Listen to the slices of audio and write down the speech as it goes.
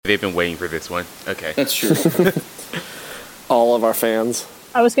They've been waiting for this one. Okay. That's true. All of our fans.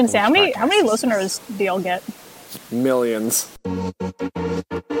 I was going to say, how many listeners do y'all get? Millions.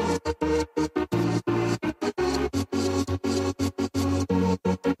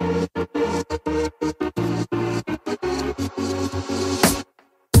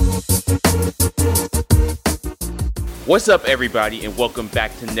 What's up, everybody, and welcome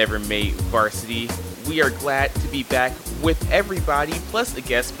back to Never Made Varsity. We are glad to be back with everybody, plus a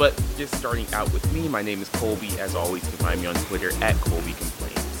guest, but just starting out with me. My name is Colby. As always, you can find me on Twitter at Colby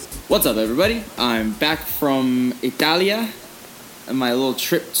Complains. What's up, everybody? I'm back from Italia, and my little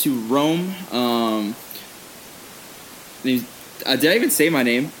trip to Rome. Did I even say my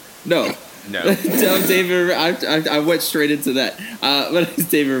name? No. No. I'm David Rivera. I went straight into that. My name is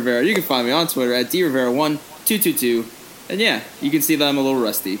David Rivera. You can find me on Twitter at drivera1222. And yeah, you can see that I'm a little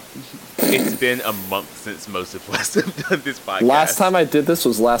rusty. It's been a month since most of us have done this podcast. Last time I did this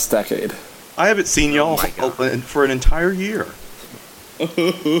was last decade. I haven't seen y'all for an entire year.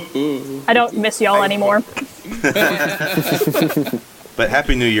 I don't miss y'all anymore. But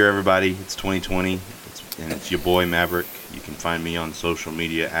Happy New Year, everybody. It's 2020, and it's your boy, Maverick. You can find me on social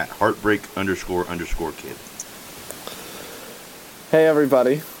media at heartbreak__kid. Hey,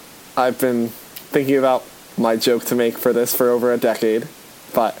 everybody. I've been thinking about my joke to make for this for over a decade,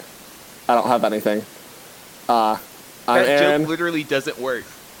 but I don't have anything. I'm that Aaron. joke literally doesn't work.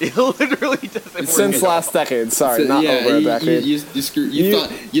 It literally doesn't work. Since last decade, sorry, not over a decade. You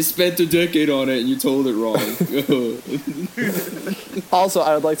thought you spent a decade on it and you told it wrong. Also,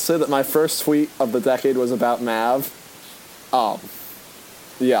 I would like to say that my first tweet of the decade was about Mav.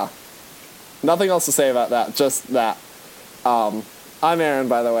 Yeah. Nothing else to say about that, just that. I'm Aaron,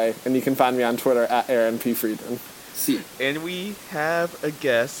 by the way, and you can find me on Twitter at Aaron P. Friedman. And we have a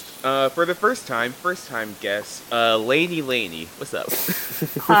guest, for the first time guest, Laney. What's up?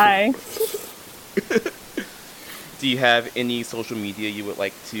 Hi. Do you have any social media you would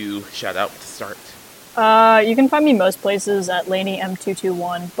like to shout out to start? You can find me most places at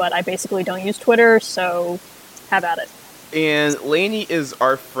LaneyM221, but I basically don't use Twitter, so have at it. And Laney is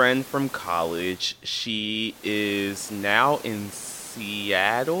our friend from college. She is now in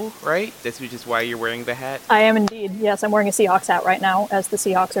Seattle, right? That's which is why you're wearing the hat? I am indeed. Yes, I'm wearing a Seahawks hat right now as the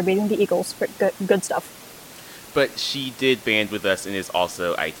Seahawks are beating the Eagles. Good stuff. But she did band with us and is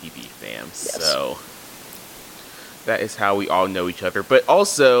also ITB fam. Yes. So that is how we all know each other. But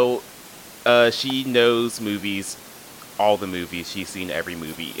also, she knows movies, all the movies. She's seen every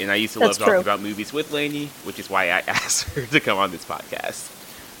movie. And I used to love talking about movies with Laney, which is why I asked her to come on this podcast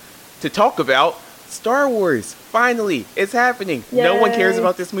to talk about Star Wars. Finally, it's happening. Yay. No one cares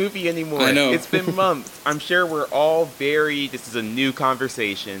about this movie anymore. I know. It's been months. I'm sure we're all this is a new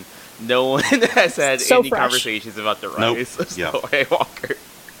conversation. No one has had any conversations about the rise of Skywalker.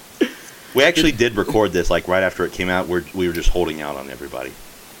 We actually did record this like right after it came out. We were just holding out on everybody.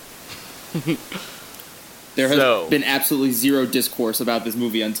 There has been absolutely zero discourse about this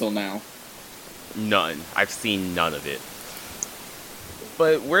movie until now. None. I've seen none of it.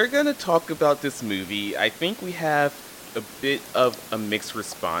 But we're going to talk about this movie. I think we have a bit of a mixed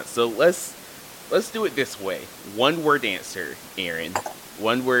response. So let's do it this way. One word answer, Aaron.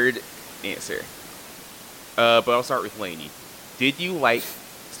 One word answer. But I'll start with Laney. Did you like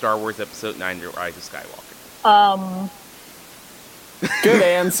Star Wars Episode 9, The Rise of Skywalker? Good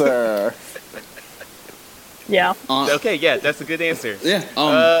answer. Yeah. Okay, yeah, that's a good answer. Yeah.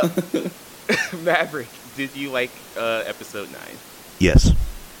 Maverick, did you like Episode 9? Yes.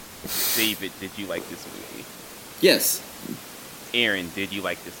 David, did you like this movie? Yes. Aaron, did you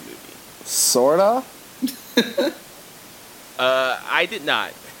like this movie? Sorta? I did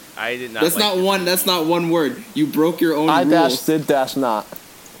not. That's not one word. You broke your own rules. Did not.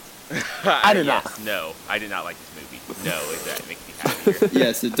 I did not. No, I did not like this movie. No, that makes me happier.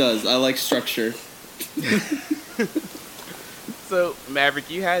 Yes, it does. I like structure. So,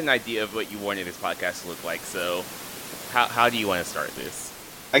 Maverick, you had an idea of what you wanted this podcast to look like, so how do you want to start this?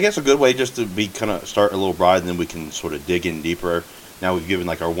 I guess a good way just to be kind of start a little broad, and then we can sort of dig in deeper. Now we've given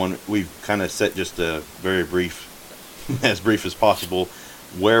we've kind of set just a very brief, as brief as possible,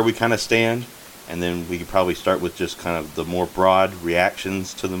 where we kind of stand, and then we could probably start with just kind of the more broad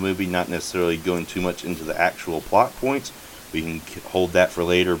reactions to the movie, not necessarily going too much into the actual plot points. We can hold that for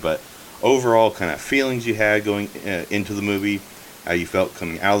later, but overall kind of feelings you had going into the movie, how you felt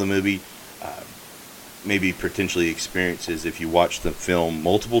coming out of the movie, maybe potentially experiences if you watched the film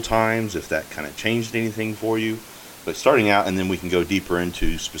multiple times, if that kind of changed anything for you. But starting out, and then we can go deeper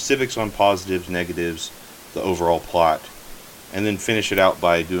into specifics on positives, negatives, the overall plot, and then finish it out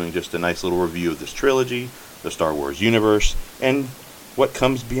by doing just a nice little review of this trilogy, the Star Wars universe, and what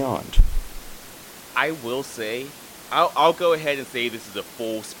comes beyond. I will say, I'll go ahead and say this is a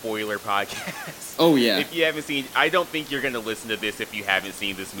full spoiler podcast. Oh, yeah. If you haven't seen, I don't think you're gonna listen to this if you haven't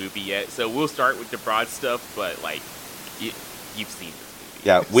seen this movie yet. So we'll start with the broad stuff, but like, you've seen this movie.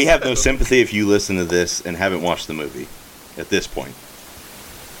 Yeah, we have no sympathy if you listen to this and haven't watched the movie at this point.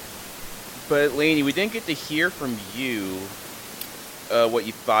 But Lainey, we didn't get to hear from you what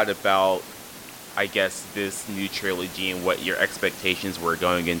you thought about, I guess, this new trilogy and what your expectations were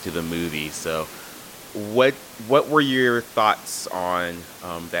going into the movie. So, what were your thoughts on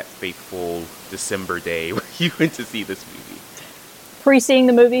that fateful December day where you went to see this movie? Pre-seeing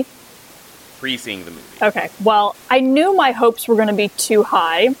the movie? Pre-seeing the movie. Okay. Well, I knew my hopes were going to be too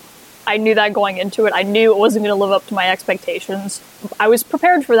high. I knew that going into it. I knew it wasn't going to live up to my expectations. I was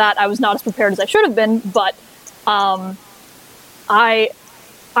prepared for that. I was not as prepared as I should have been, but I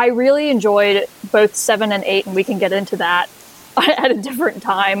really enjoyed both 7 and 8, and we can get into that at a different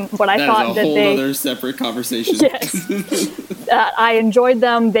time. But I thought that is a whole other separate conversation. Yes, I enjoyed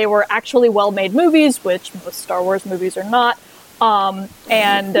them. They were actually well-made movies, which most Star Wars movies are not. And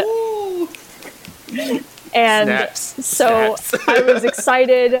Snaps. so Snaps. I was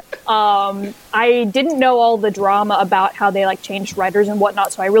excited. I didn't know all the drama about how they like changed writers and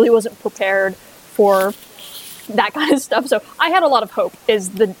whatnot, so I really wasn't prepared for that kind of stuff. So I had a lot of hope is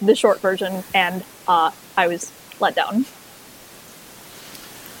the short version, and I was let down.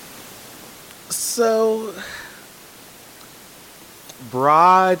 So,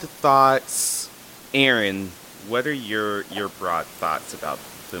 broad thoughts, Aaron. What are your broad thoughts about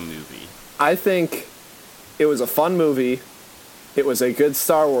the movie? I think it was a fun movie. It was a good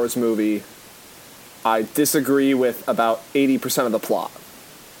Star Wars movie. I disagree with about 80% of the plot.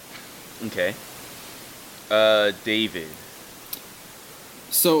 Okay. David.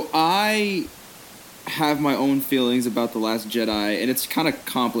 So I have my own feelings about The Last Jedi, and it's kind of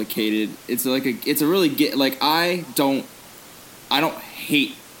complicated. It's a really I don't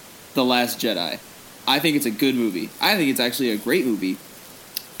hate The Last Jedi. I think it's a good movie. I think it's actually a great movie.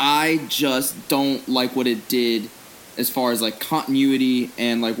 I just don't like what it did as far as like continuity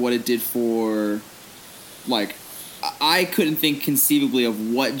and like what it did for like I couldn't think conceivably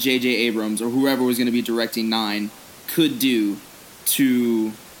of what J.J. Abrams or whoever was going to be directing 9 could do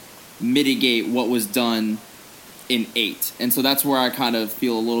to mitigate what was done in 8. And so that's where I kind of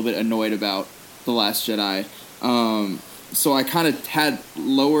feel a little bit annoyed about The Last Jedi. So I kind of had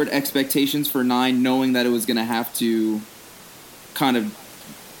lowered expectations for 9, knowing that it was going to have to kind of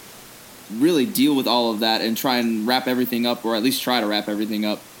really deal with all of that and try and wrap everything up, or at least try to wrap everything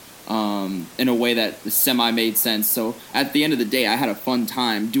up in a way that semi made sense. So at the end of the day, I had a fun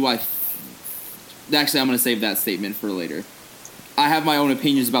time. Actually, I'm going to save that statement for later. I have my own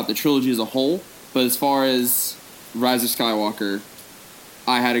opinions about the trilogy as a whole, but as far as Rise of Skywalker,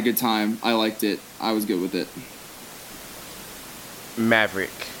 I had a good time. I liked it. I was good with it. Maverick.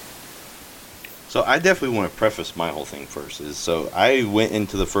 So I definitely want to preface my whole thing first. So I went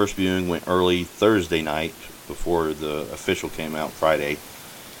into the first viewing, went early Thursday night before the official came out Friday.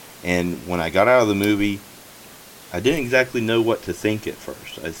 And when I got out of the movie, I didn't exactly know what to think at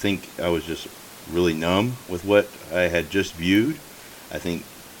first. I think I was just really numb with what I had just viewed. I think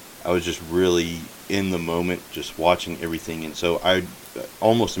I was just really in the moment, just watching everything. And so I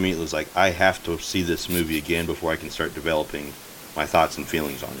almost immediately was like, I have to see this movie again before I can start developing my thoughts and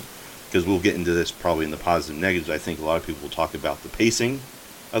feelings on it. Because we'll get into this probably in the positive and negatives. I think a lot of people will talk about the pacing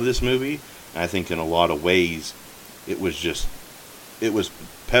of this movie. And I think in a lot of ways, it was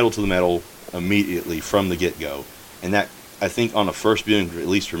pedal to the metal immediately from the get-go. And that, I think, on a first viewing, at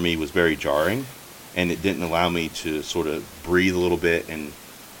least for me, was very jarring. And it didn't allow me to sort of breathe a little bit and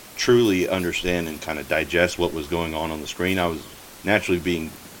truly understand and kind of digest what was going on the screen. I was naturally being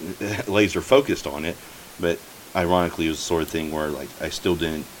laser focused on it, but ironically, it was the sort of thing where like I still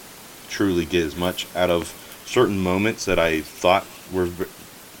didn't truly get as much out of certain moments that I thought were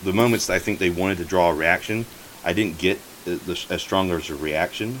the moments that I think they wanted to draw a reaction. I didn't get as strong as a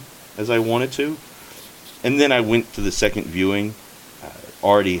reaction as I wanted to. And then I went to the second viewing,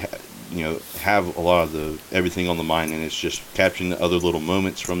 already have a lot of everything on the mind, and it's just capturing the other little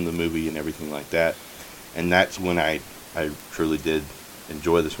moments from the movie and everything like that. And that's when I truly did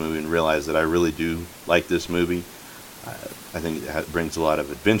enjoy this movie and realize that I really do like this movie. I think it brings a lot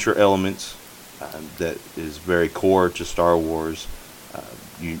of adventure elements that is very core to Star Wars.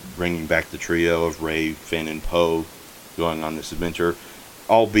 You bringing back the trio of Rey, Finn, and Poe going on this adventure,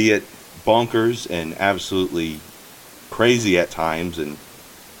 albeit bonkers and absolutely crazy at times, and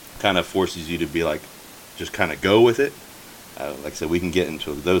kind of forces you to be like, just kind of go with it. Like I said, we can get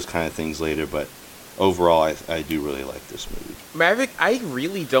into those kind of things later, but overall, I do really like this movie. Maverick, I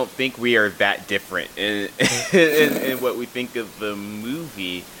really don't think we are that different in, in what we think of the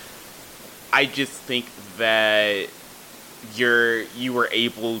movie. I just think that you were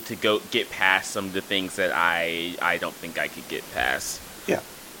able to get past some of the things that I don't think I could get past. Yeah,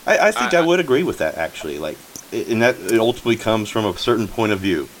 I think I would agree with that, actually. Like, and that it ultimately comes from a certain point of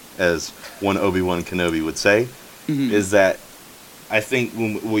view, as one Obi-Wan Kenobi would say, is that I think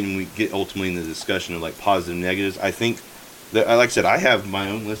when we get ultimately in the discussion of like positive and negatives, I think that, like I said, I have my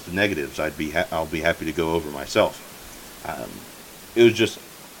own list of negatives. I'll be happy to go over myself. It was just,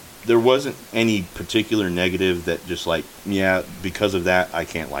 there wasn't any particular negative that just like, yeah, because of that, I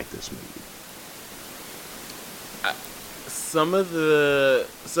can't like this movie.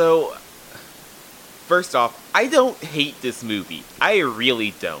 So, first off, I don't hate this movie. I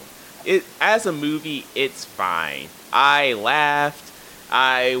really don't. As a movie, it's fine. I laughed.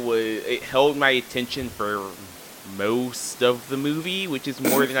 It held my attention for most of the movie, which is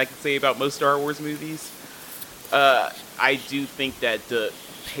more than I can say about most Star Wars movies. I do think that the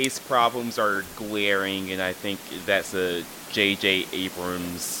pace problems are glaring, and I think that's a J.J.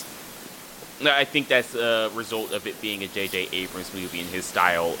 Abrams. I think that's a result of it being a J.J. Abrams movie and his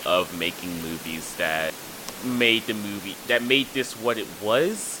style of making movies that made this what it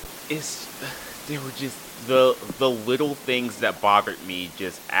was. They were just the little things that bothered me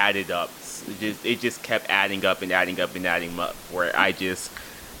just added up. It just kept adding up and adding up and adding up. Where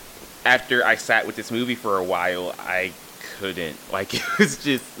after I sat with this movie for a while, I couldn't. Like, it was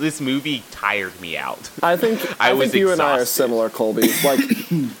just, this movie tired me out. I think you and I are similar, Colby. Like,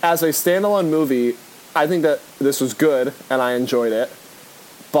 as a standalone movie, I think that this was good and I enjoyed it.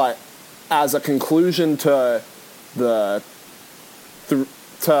 But as a conclusion to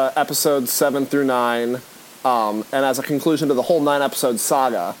to episodes 7 through 9, and as a conclusion to the whole 9-episode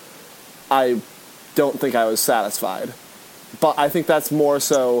saga, I don't think I was satisfied. But I think that's more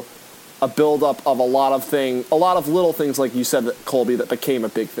so a build-up of a lot of little things, like you said, Colby, that became a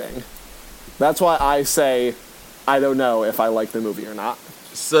big thing. That's why I say I don't know if I like the movie or not.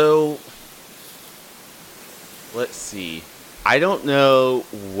 So, let's see. I don't know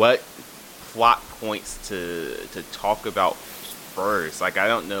what plot points to talk about first. Like, I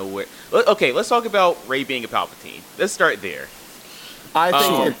don't know what... Okay, let's talk about Rey being a Palpatine. Let's start there.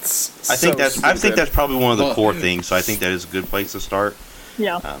 I think I think that's probably one of the core things, so I think that is a good place to start.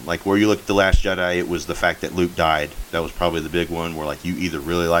 Yeah. Like, where you look at The Last Jedi, it was the fact that Luke died. That was probably the big one, where, like, you either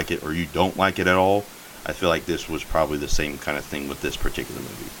really like it or you don't like it at all. I feel like this was probably the same kind of thing with this particular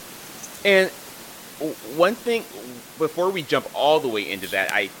movie. And one thing, before we jump all the way into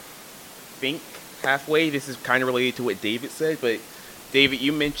that, I think halfway, this is kind of related to what David said, but David,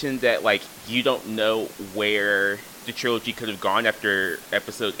 you mentioned that, like, you don't know where the trilogy could have gone after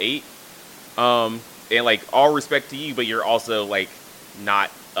episode 8. And, like, all respect to you, but you're also, like,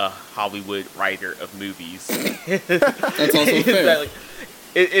 not a Hollywood writer of movies. That's also fair. Like,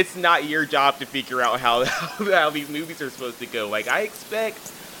 it's not your job to figure out how these movies are supposed to go. Like, I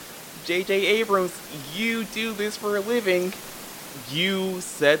expect J.J. Abrams, you do this for a living. You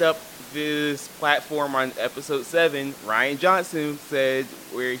set up this platform on episode 7. Rian Johnson said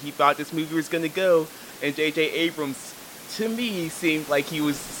where he thought this movie was going to go, and J.J. Abrams, to me, seemed like he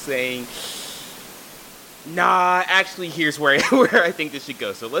was saying, nah, actually, here's where I think this should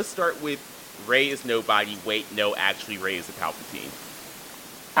go. So let's start with Rey is nobody. Wait, no, actually, Rey is a Palpatine.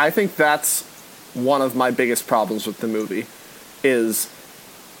 I think that's one of my biggest problems with the movie, is,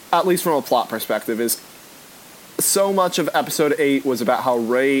 at least from a plot perspective, is so much of episode 8 was about how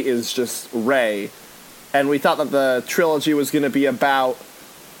Rey is just Rey, and we thought that the trilogy was going to be about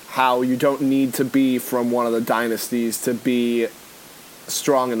how you don't need to be from one of the dynasties to be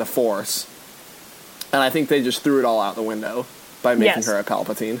strong in the Force. And I think they just threw it all out the window by making her a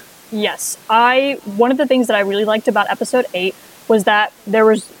Palpatine. Yes. One of the things that I really liked about episode 8 was that there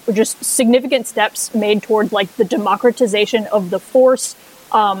was just significant steps made toward, like, the democratization of the Force,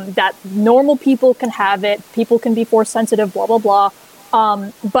 that normal people can have it, people can be Force sensitive, blah, blah, blah.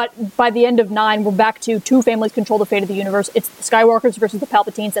 But by the end of 9, we're back to two families control the fate of the universe. It's the Skywalkers versus the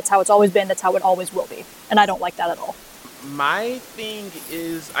Palpatines. That's how it's always been. That's how it always will be. And I don't like that at all. My thing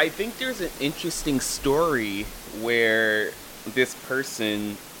is, I think there's an interesting story where this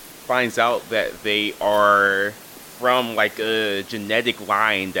person finds out that they are from, like, a genetic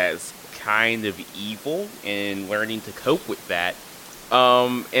line that's kind of evil and learning to cope with that.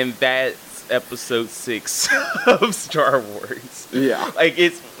 And that's episode 6 of Star Wars. Yeah. Like,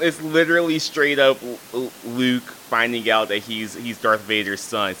 it's literally straight up Luke finding out that he's Darth Vader's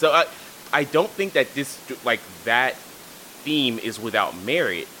son. So I don't think that this, like, that theme is without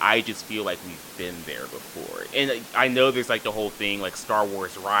merit. I just feel like we've been there before. And I know there's like the whole thing like Star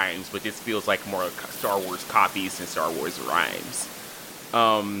Wars rhymes, but this feels like more like Star Wars copies than Star Wars rhymes.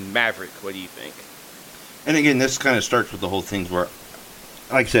 Maverick, what do you think? And again, this kind of starts with the whole thing where,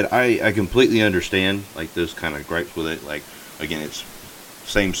 like I said, I completely understand like those kind of gripes with it. Like, again, it's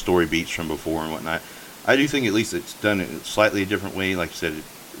same story beats from before and whatnot. I do think at least it's done in slightly a different way. Like I said,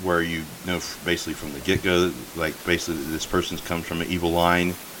 where you know basically from the get-go, like basically this person comes from an evil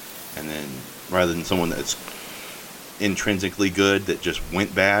line, and then rather than someone that's intrinsically good that just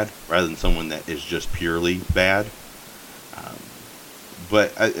went bad, rather than someone that is just purely bad.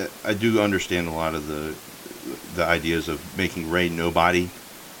 But I do understand a lot of the ideas of making Rey nobody.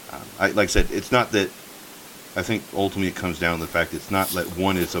 Like I said, it's not that. I think ultimately it comes down to the fact it's not that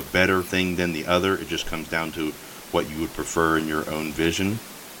one is a better thing than the other. It just comes down to what you would prefer in your own vision,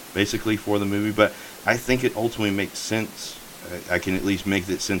 basically, for the movie. But I think it ultimately makes sense. I can at least make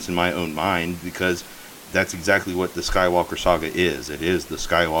that sense in my own mind, because that's exactly what the Skywalker saga is. It is the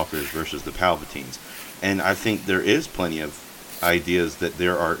Skywalkers versus the Palpatines. And I think there is plenty of ideas that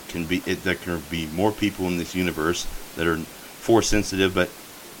there can be more people in this universe that are Force sensitive, but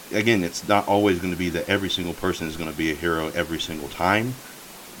again, it's not always going to be that every single person is going to be a hero every single time.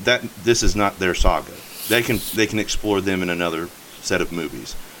 That this is not their saga. They can explore them in another set of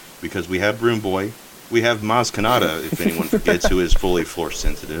movies, because we have Broom Boy, we have Maz Kanata, if anyone forgets, who is fully Force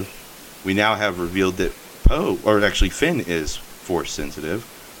sensitive. We now have revealed that Finn is Force sensitive,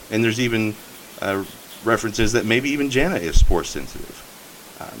 and there's even references that maybe even Janna is Force sensitive.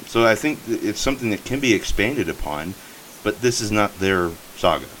 So I think it's something that can be expanded upon, but this is not their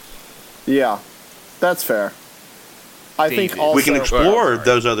saga. Yeah, that's fair. I think also we can explore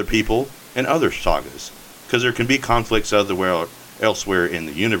those other people and other sagas, because there can be conflicts elsewhere in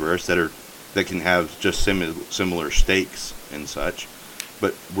the universe that can have just similar stakes and such,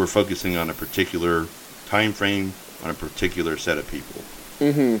 but we're focusing on a particular time frame, on a particular set of people.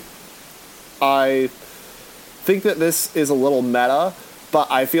 I think that this is a little meta, but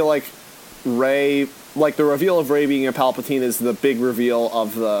I feel like Rey, like the reveal of Rey being a Palpatine is the big reveal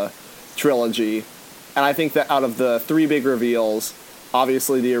of the trilogy. And I think that out of the three big reveals,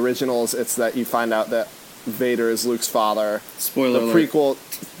 obviously the originals, it's that you find out that Vader is Luke's father. Spoiler alert. Prequel,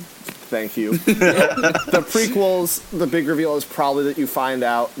 thank you. The prequels, the big reveal is probably that you find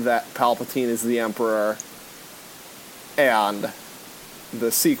out that Palpatine is the Emperor. And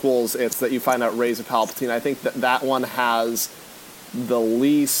the sequels, it's that you find out Rey's a Palpatine. I think that one has the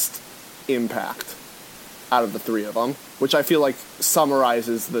least impact out of the three of them, which I feel like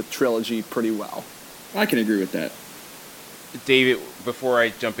summarizes the trilogy pretty well. I can agree with that. David, before I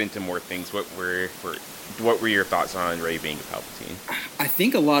jump into more things, what were your thoughts on Rey being a Palpatine? I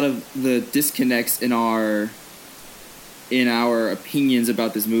think a lot of the disconnects in our opinions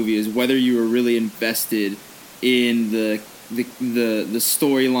about this movie is whether you were really invested in the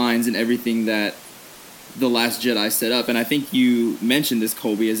storylines and everything that The Last Jedi set up. And I think you mentioned this,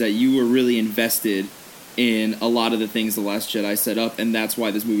 Colby, is that you were really invested in a lot of the things The Last Jedi set up, and that's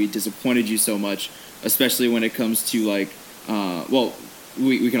why this movie disappointed you so much, especially when it comes to, like,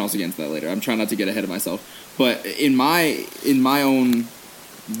 we can also get into that later. I'm trying not to get ahead of myself. But in my own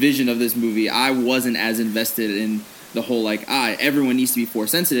vision of this movie, I wasn't as invested in the whole, like, everyone needs to be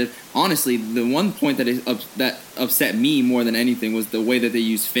Force sensitive. Honestly, the one point that upset me more than anything was the way that they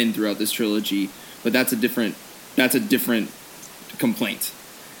used Finn throughout this trilogy. But that's a different complaint.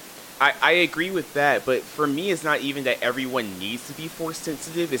 I agree with that, but for me, it's not even that everyone needs to be Force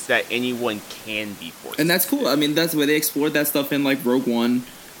sensitive. It's that anyone can be Force sensitive. And that's cool. I mean, that's where they explored that stuff in, like, Rogue One,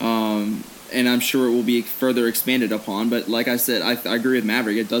 and I'm sure it will be further expanded upon. But like I said, I agree with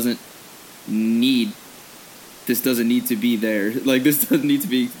Maverick. This doesn't need to be there. Like, this doesn't need to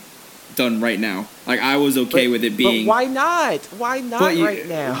be done right now. Like, I was okay with it being. But why not? Why not right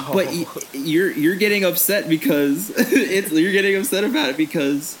now? But you're getting upset because you're getting upset about it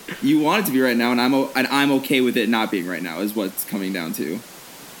because you want it to be right now, and I'm okay with it not being right now. Is what's coming down to.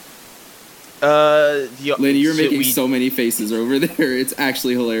 Lady, you're making so many faces over there. It's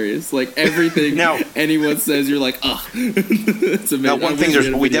actually hilarious. Like, everything anyone says, you're like, ugh. It's amazing. Now, one thing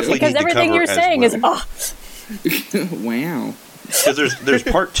we definitely because need to cover everything you're saying is ugh. Wow. Because there's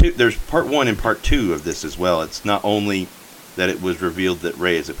part two, there's part one and part two of this as well. It's not only that it was revealed that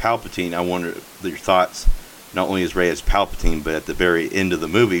Rey is a Palpatine. I wonder your thoughts. Not only is Rey as Palpatine, but at the very end of the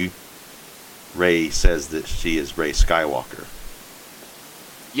movie, Rey says that she is Rey Skywalker.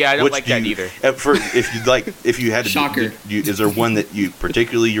 Yeah, I don't like that either. If you had to, shocker. Is there one that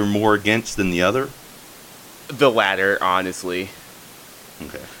you're more against than the other? The latter, honestly.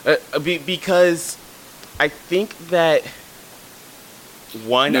 Okay. Because I think that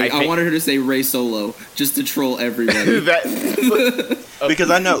one, No, I I think wanted her to say Rey Solo just to troll everybody.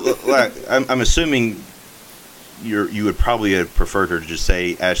 Because I know, like, I'm assuming you would probably have preferred her to just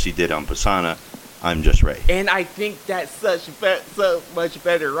say, as she did on Pisana, "I'm just Rey." and I think that's so much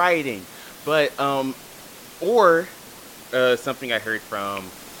better writing. But or something I heard from,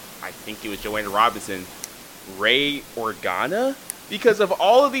 I think it was Joanna Robinson, Rey Organa, because of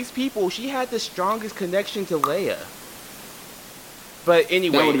all of these people, she had the strongest connection to Leia. But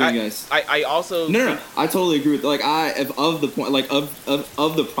anyway, That would've been nice. I also No, I totally agree with of the point, like of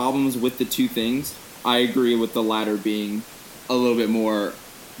the problems with the two things. I agree with the latter being a little bit more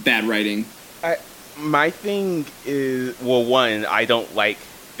bad writing. My thing is, well, one, I don't like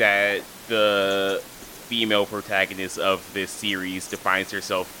that the female protagonist of this series defines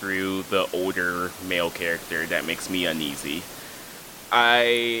herself through the older male character. That makes me uneasy.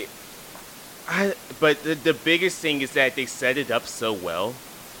 But the biggest thing is that they set it up so well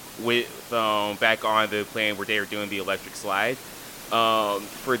with back on the plan where they were doing the electric slide.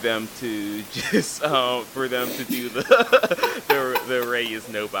 For them to just do the Rey is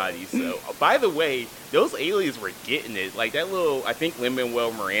nobody. So by the way, those aliens were getting it. Like that little, I think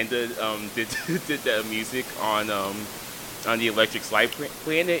Lin-Manuel Miranda did the music on the electric slide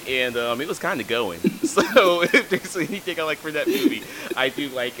planet, and it was kind of going. So if there's anything I like for that movie, I do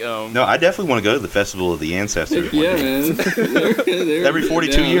like. No, I definitely want to go to the Festival of the Ancestors. Yeah, man. They're Every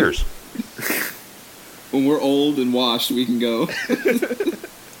 42 down. years. When we're old and washed, we can go.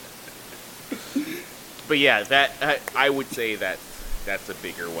 But yeah, that I would say that's a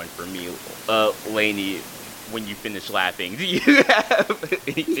bigger one for me. Lainey, when you finish laughing, do you have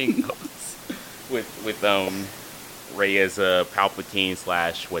anything else with Rey as a Palpatine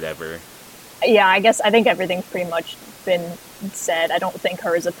 / whatever? Yeah, I think everything's pretty much been said. I don't think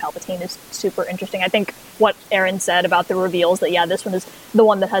her as a Palpatine is super interesting. I think what Aaron said about the reveals, that yeah, this one is the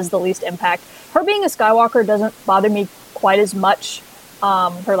one that has the least impact. Her being a Skywalker doesn't bother me quite as much.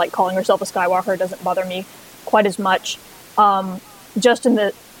 Her like calling herself a Skywalker doesn't bother me quite as much. Just in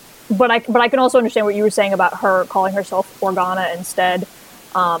the, but I can also understand what you were saying about her calling herself Organa instead.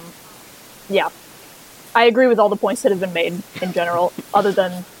 Yeah, I agree with all the points that have been made in general, other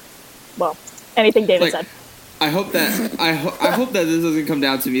than, well, anything David said. I hope that I hope that this doesn't come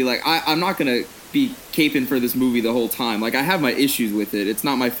down to me. Like I'm not gonna be caping for this movie the whole time. Like I have my issues with it. It's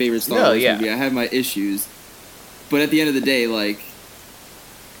not my favorite Star Wars movie. I have my issues, but at the end of the day, like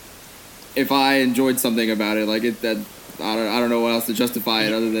if I enjoyed something about it, like it that. I don't know what else to justify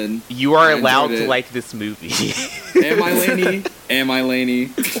it other than you are allowed to like this movie. Am I Laney?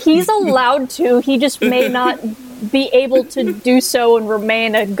 He's allowed to. He just may not be able to do so and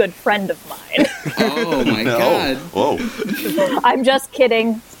remain a good friend of mine. Oh my god! Whoa! I'm just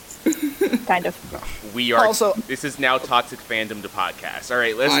kidding. Kind of. We are. Also, this is now Toxic Fandom, the podcast. All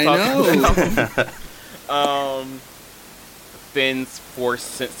right, let's I talk know. about Finn's Force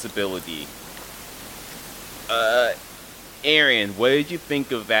sensibility. Aaron, what did you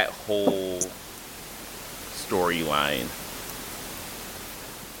think of that whole storyline?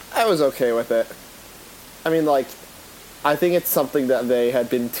 I was okay with it. I mean, like, I think it's something that they had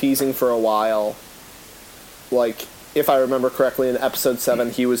been teasing for a while. Like, if I remember correctly, in episode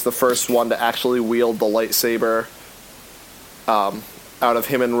 7, he was the first one to actually wield the lightsaber out of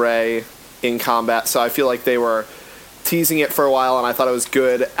him and Rey in combat. So I feel like they were teasing it for a while, and I thought it was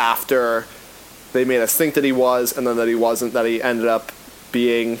good after they made us think that he was, and then that he wasn't, that he ended up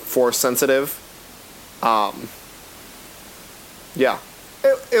being Force sensitive. Yeah.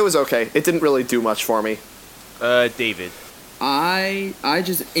 It was okay. It didn't really do much for me. David. I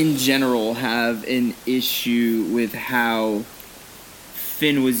just in general have an issue with how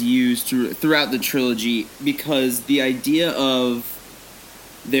Finn was used throughout the trilogy, because the idea of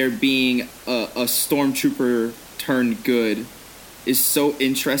there being a stormtrooper turned good is so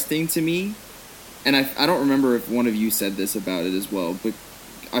interesting to me. And I don't remember if one of you said this about it as well, but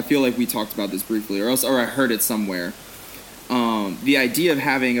I feel like we talked about this briefly, or I heard it somewhere. The idea of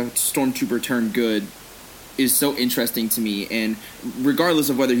having a stormtrooper turn good is so interesting to me, and regardless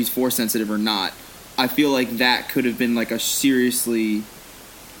of whether he's Force sensitive or not, I feel like that could have been like a seriously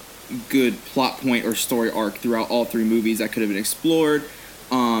good plot point or story arc throughout all 3 movies that could have been explored.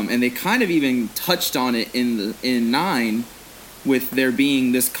 And they kind of even touched on it in 9. With there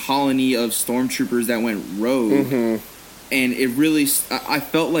being this colony of stormtroopers that went rogue. Mm-hmm. And it really, I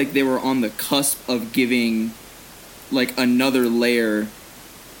felt like they were on the cusp of giving like another layer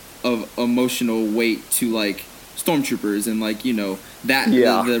of emotional weight to like stormtroopers, and like, you know, that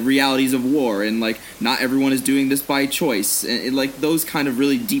the realities of war, and like not everyone is doing this by choice, and like those kind of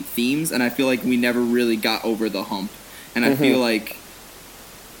really deep themes. And I feel like we never really got over the hump, and I feel like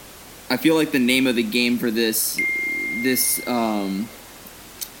I feel like the name of the game for this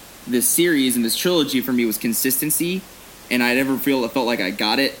series and this trilogy for me was consistency, and I never felt like I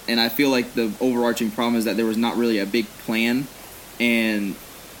got it. And I feel like the overarching problem is that there was not really a big plan, and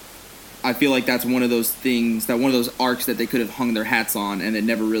I feel like that's one of those things, that one of those arcs that they could have hung their hats on, and it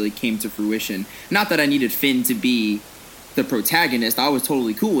never really came to fruition. Not that I needed Finn to be the protagonist. I was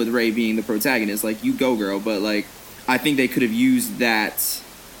totally cool with Rey being the protagonist. Like, you go, girl. But, like, I think they could have used that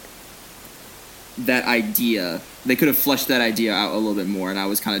idea. They could have fleshed that idea out a little bit more, and I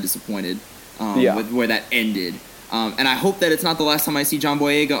was kind of disappointed with where that ended. And I hope that it's not the last time I see John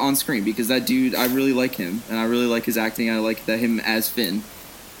Boyega on screen, because that dude, I really like him, and I really like his acting, and I like him as Finn.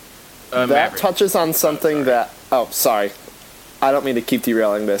 That Maverick. touches on something that... Oh, sorry. I don't mean to keep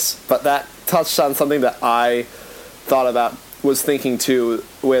derailing this, but that touched on something that I thought about, was thinking too,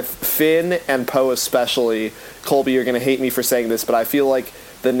 with Finn and Poe especially. Colby, you're going to hate me for saying this, but I feel like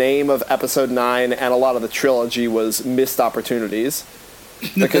the name of Episode 9 and a lot of the trilogy was missed opportunities.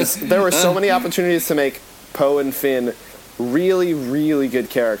 Because there were so many opportunities to make Poe and Finn really, really good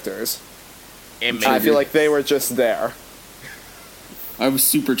characters. And I feel like they were just there. I was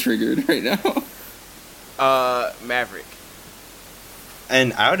super triggered right now. Maverick.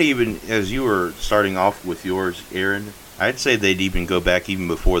 And I would even, as you were starting off with yours, Aaron, I'd say they'd even go back even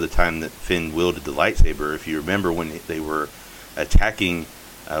before the time that Finn wielded the lightsaber. If you remember when they were attacking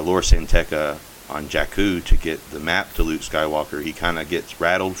Lor San Tekka on Jakku to get the map to Luke Skywalker, he kind of gets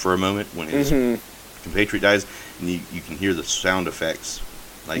rattled for a moment when his compatriot dies, and you can hear the sound effects,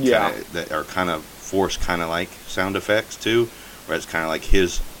 like that are kind of Force kind of like sound effects too, where it's kind of like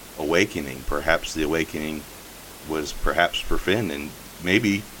his awakening. Perhaps the awakening was perhaps for Finn and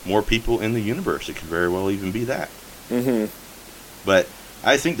maybe more people in the universe. It could very well even be that. But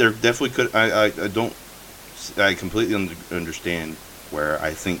I think there definitely could. I completely understand where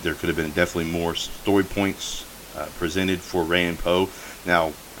I think there could have been definitely more story points presented for Rey and Poe.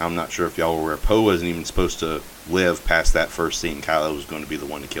 Now, I'm not sure if y'all were aware, Poe wasn't even supposed to live past that first scene. Kylo was going to be the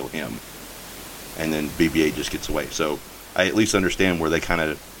one to kill him, and then BB-8 just gets away. So I at least understand where they kind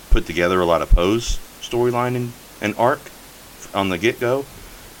of put together a lot of Poe's storyline and arc on the get-go.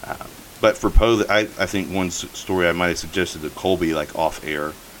 But for Poe, I think one story I might have suggested to Colby, like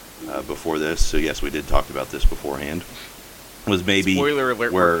off-air before this, so yes, we did talk about this beforehand, was maybe Spoiler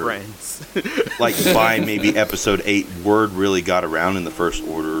alert, where, we're friends. like, by maybe Episode 8, word really got around in the First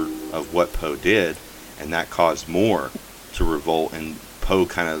Order of what Poe did, and that caused more to revolt, and Poe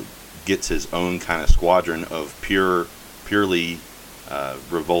kind of gets his own kind of squadron of purely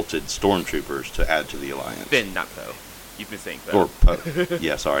revolted stormtroopers to add to the Alliance. Finn, not Poe. You've been saying Poe. Or Poe.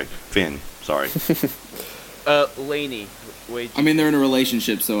 Yeah, sorry. Finn, sorry. Laney. I mean, they're in a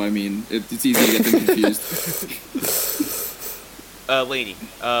relationship, so I mean, it's easy to get them confused. Laney,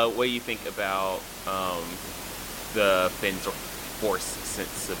 what do you think about the Finn's Force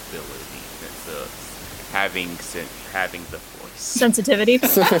sensibility? Having the Force Sensitivity.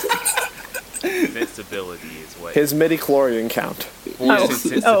 sensibility is what His midi-chlorian count. Force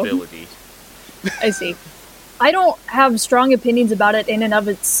and sensibility. I see. I don't have strong opinions about it in and of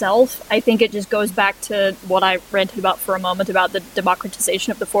itself. I think it just goes back to what I ranted about for a moment about the democratization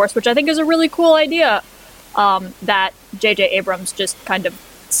of the Force, which I think is a really cool idea that J.J. Abrams just kind of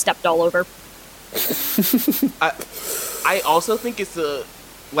stepped all over. I also think it's the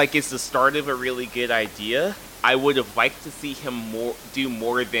start of a really good idea. I would have liked to see him do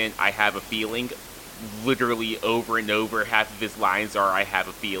more than I have a feeling. Literally over and over, half of his lines are "I have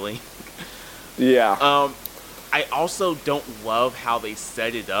a feeling." Yeah. I also don't love how they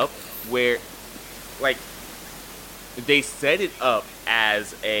set it up, where, like, they set it up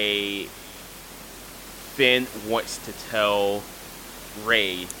as Finn wants to tell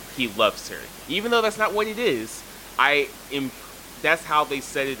Rey he loves her, even though that's not what it is. That's how they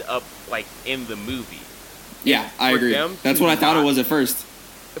set it up, like, in the movie. Yeah, I agree. That's what I thought it was at first.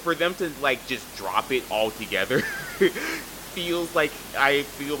 For them to, like, just drop it all together feels like I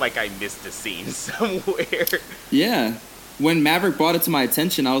missed a scene somewhere. Yeah. When Maverick brought it to my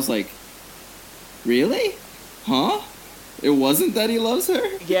attention, I was like, really? Huh? It wasn't that he loves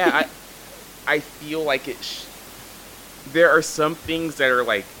her? Yeah, I feel like there are some things that are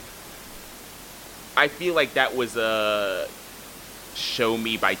like, I feel like that was a show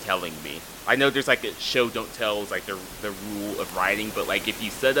me by telling me. I know there's like a show don't tell is like the rule of writing, but like if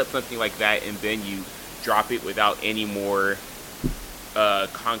you set up something like that and then you drop it without any more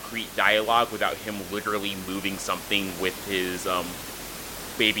concrete dialogue, without him literally moving something with his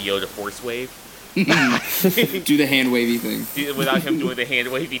Baby Yoda Force Wave. Do the hand wavy thing. Without him doing the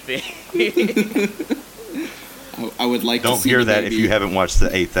hand wavy thing. I would like to Don't see hear the that baby. if you haven't watched the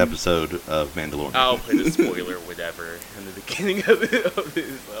 8th episode of Mandalorian. I'll put a spoiler, whatever, in the beginning of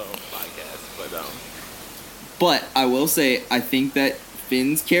this podcast. But I will say, I think that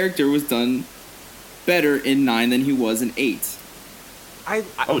Finn's character was done better in 9 than he was in 8.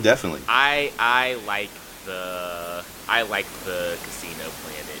 Oh, definitely. I like the Casino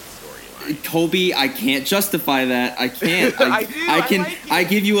Planet storyline. Toby, I can't justify that. I can't. I do. I can. like it. I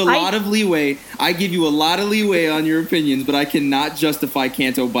give you a lot of leeway. I give you a lot of leeway on your opinions, but I cannot justify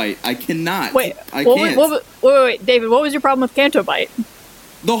Canto Bite. I cannot. Wait, I can't. wait, David, what was your problem with Canto Bite?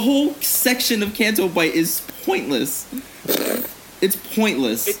 The whole section of Canto Bite is pointless. It's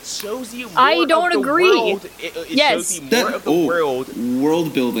pointless. It shows you more I don't of the agree. world. It Yes. shows you more of the world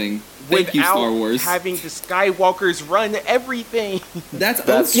World building. Thank you, without Star Wars. having the Skywalkers run everything. That's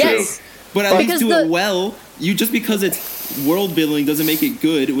That's okay. Yes. But at least Because do it well. You just because it's world building doesn't make it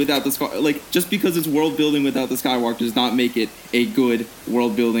good without the just because it's world building without the Skywalker does not make it a good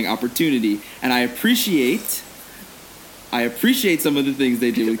world building opportunity. And I appreciate some of the things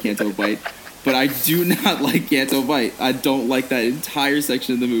they did with Canto Bite, but I do not like Canto Bite. I don't like that entire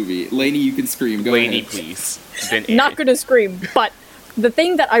section of the movie. Lainey, you can scream. Go Lainey, ahead. please. Then Not Aaron. gonna scream, but the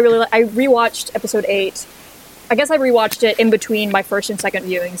thing that I really like, I rewatched episode 8. I guess I rewatched it in between my first and second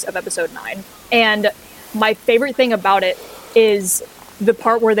viewings of episode 9. And my favorite thing about it is the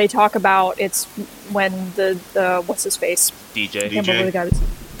part where they talk about it's when the what's his face? DJ. I can't remember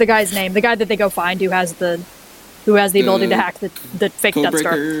the guy's name. The guy that they go find who has the ability to hack the fake Death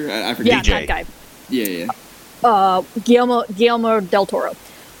Star. Codebreaker. I forget. Yeah, DJ. that guy. Yeah. Guillermo del Toro.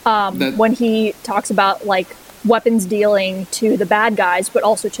 When he talks about like weapons dealing to the bad guys, but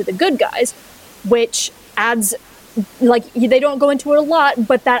also to the good guys, which adds, like, they don't go into it a lot,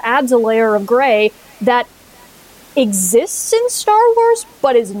 but that adds a layer of gray that exists in Star Wars,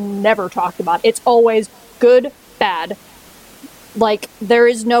 but is never talked about. It's always good, bad. Like, there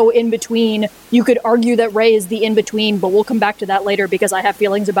is no in-between. You could argue that Rey is the in-between, but we'll come back to that later because I have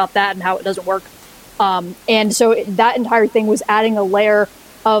feelings about that and how it doesn't work. And so that entire thing was adding a layer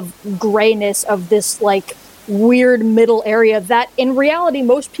of grayness of this, like, weird middle area that, in reality,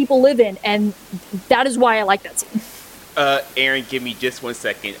 most people live in, and that is why I like that scene. Aaron, give me just 1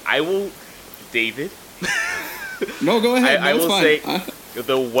 second. David. No, go ahead. I No, it's will fine. say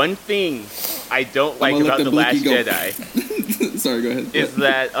the one thing I don't like gonna let about the The Last Blicky go. Jedi Sorry, go ahead. is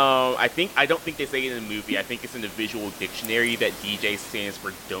that I don't think they say it in the movie. I think it's in the visual dictionary that DJ stands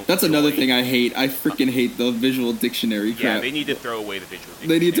for don't. That's another join. thing I hate. I freaking hate the visual dictionary crap. Yeah, they need to throw away the visual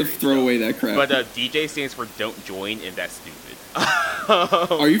dictionary. They need to throw so- away that crap. But DJ stands for don't join, and that's stupid.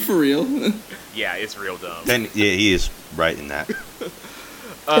 Are you for real? Yeah, it's real dumb. Then yeah, he is right in that.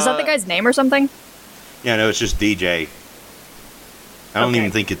 Is that the guy's name or something? Yeah, no, it's just DJ. I don't Okay.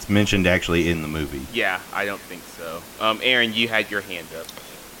 even think it's mentioned actually in the movie. Yeah, I don't think so. Aaron, you had your hand up.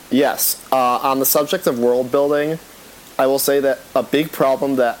 Yes. On the subject of world building, I will say that a big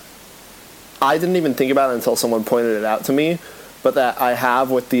problem that I didn't even think about until someone pointed it out to me, but that I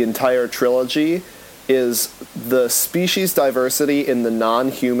have with the entire trilogy is the species diversity in the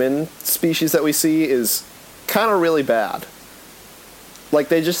non-human species that we see is kind of really bad. Like,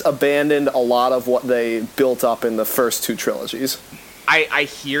 they just abandoned a lot of what they built up in the first two trilogies. I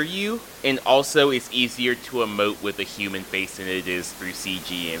hear you, and also it's easier to emote with a human face than it is through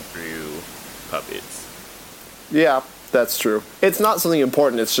CG and through puppets. Yeah, that's true. It's not something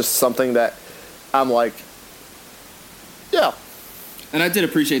important, it's just something that I'm like, yeah. And I did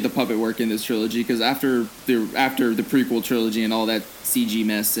appreciate the puppet work in this trilogy because after the prequel trilogy and all that CG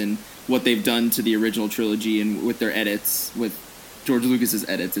mess and what they've done to the original trilogy and with their edits, with George Lucas's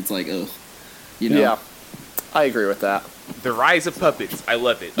edits, it's like, ugh, you know. Yeah, I agree with that. The rise of puppets. I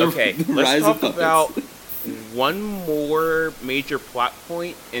love it. Okay, The let's rise of talk puppets. about one more major plot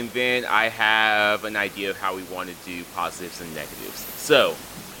point, and then I have an idea of how we want to do positives and negatives. So,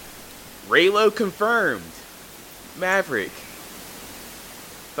 Raylo confirmed. Maverick.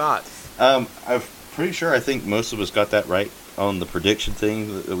 Thoughts? I'm pretty sure I think most of us got that right on the prediction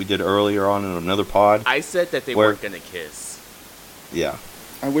thing that we did earlier on in another pod. I said that they Where- weren't going to kiss. Yeah.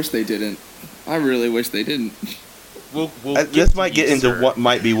 I wish they didn't. I really wish they didn't. We'll This might get into sir. what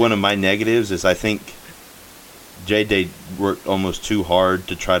might be one of my negatives is I think J.J. worked almost too hard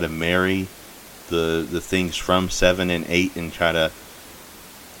to try to marry the things from 7 and 8 and try to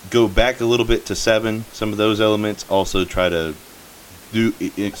go back a little bit to 7, some of those elements, also try to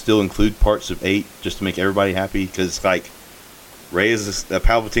still include parts of 8 just to make everybody happy because like Rey is a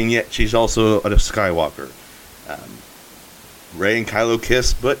Palpatine, yet she's also a Skywalker. Rey and Kylo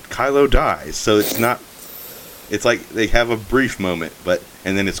kiss, but Kylo dies, so it's not. It's like they have a brief moment,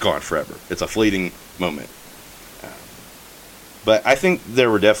 and then it's gone forever. It's a fleeting moment. But I think there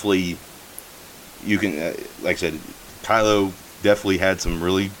were definitely, you can, like I said, Kylo definitely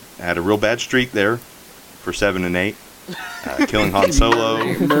had a real bad streak there for 7 and 8, killing Han Solo,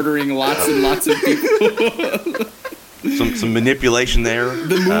 murdering lots and lots of people. some manipulation there.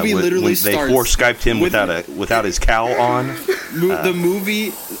 The movie literally they starts. They force Skyped him without his cowl on. The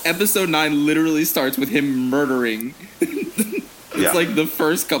movie, episode 9, literally starts with him murdering. It's like the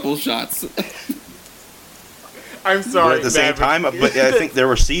first couple shots. I'm sorry. But at the same time, but I think there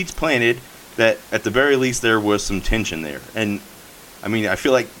were seeds planted that, at the very least, there was some tension there. And I mean, I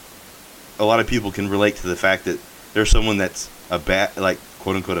feel like a lot of people can relate to the fact that there's someone that's a bad, like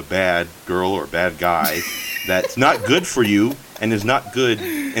quote unquote, a bad girl or a bad guy that's not good for you and is not good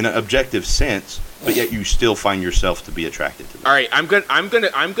in an objective sense, but yet you still find yourself to be attracted to them. All right, I'm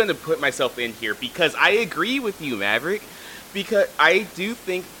gonna put myself in here because I agree with you, Maverick. Because I do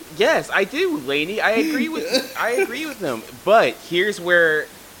think, yes, I do, Lainey. I agree with him. But here's where,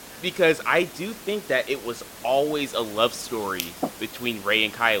 because I do think that it was always a love story between Rey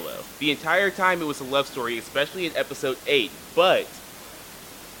and Kylo. The entire time it was a love story, especially in Episode 8. But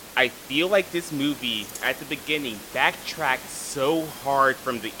I feel like this movie, at the beginning, backtracked so hard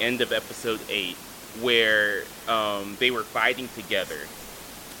from the end of Episode 8, where they were fighting together.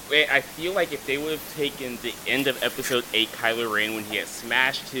 I feel like if they would have taken the end of Episode 8, Kylo Ren, when he had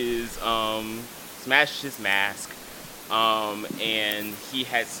smashed his mask, and he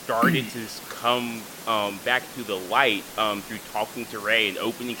had started to come back to the light through talking to Rey and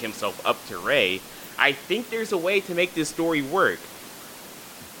opening himself up to Rey, I think there's a way to make this story work.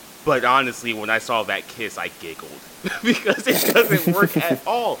 But honestly, when I saw that kiss, I giggled because it doesn't work at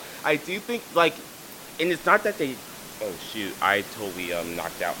all. I do think, like, and it's not that they. Oh shoot! I totally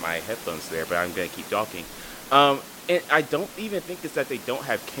knocked out my headphones there, but I'm gonna keep talking. And I don't even think it's that they don't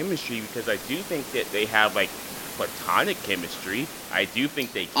have chemistry, because I do think that they have like platonic chemistry. I do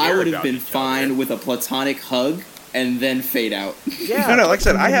think they care. I would have about been each fine other. with a platonic hug and then fade out. Yeah. No. Like I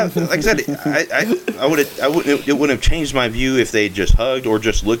said, I would. It wouldn't have changed my view if they just hugged or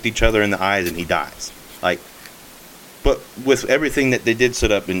just looked each other in the eyes and he dies. Like, but with everything that they did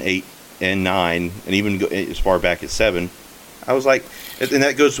set up in 8 and 9, and even go as far back as 7, I was like, and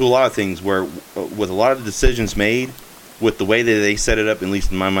that goes to a lot of things where, with a lot of the decisions made, with the way that they set it up, at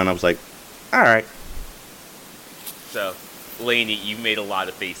least in my mind, I was like, all right. So, Lainey, you made a lot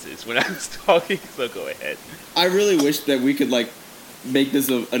of faces when I was talking, so go ahead. I really wish that we could, like, make this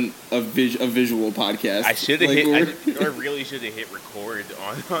a visual podcast. I should have like, I really should have hit record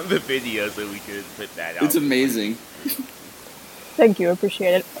on the video so we could put that out. It's amazing. Thank you,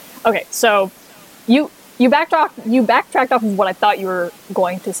 appreciate it. Okay, so you backtracked off of what I thought you were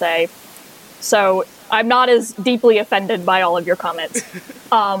going to say. So I'm not as deeply offended by all of your comments.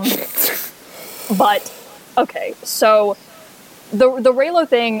 But okay, so the Reylo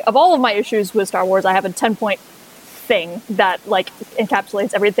thing, of all of my issues with Star Wars, I have a 10-point thing that like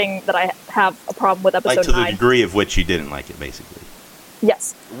encapsulates everything that I have a problem with Episode 9. Like, to the degree of which you didn't like it, basically.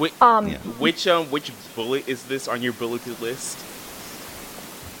 Yes. Which bullet is this on your bulleted list?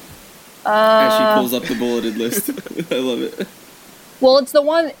 As she pulls up the bulleted list. I love it. Well, it's the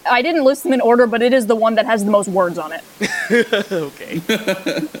one, I didn't list them in order, but it is the one that has the most words on it. Okay.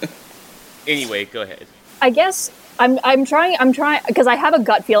 Anyway, go ahead. I guess I'm trying, because I have a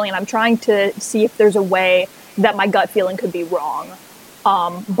gut feeling, and I'm trying to see if there's a way that my gut feeling could be wrong.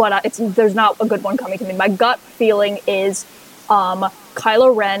 But there's not a good one coming to me. My gut feeling is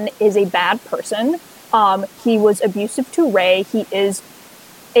Kylo Ren is a bad person. He was abusive to Rey. He is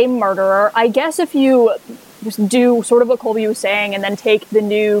a murderer. I guess if you just do sort of what Colby was saying and then take the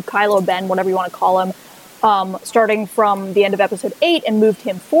new Kylo Ben, whatever you want to call him, starting from the end of Episode 8 and moved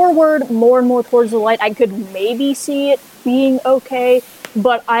him forward more and more towards the light, I could maybe see it being okay,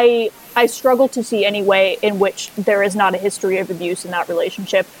 but I struggle to see any way in which there is not a history of abuse in that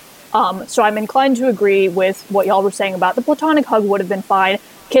relationship. So I'm inclined to agree with what y'all were saying about the platonic hug would have been fine.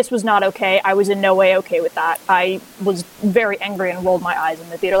 Kiss was not okay. I was in no way okay with that. I was very angry and rolled my eyes in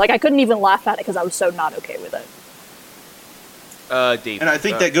the theater. Like, I couldn't even laugh at it because I was so not okay with it. Dave. And I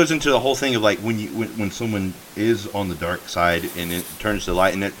think that goes into the whole thing of like when someone is on the dark side and it turns to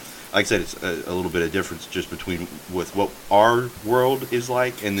light, and it, like I said, it's a little bit of difference just between with what our world is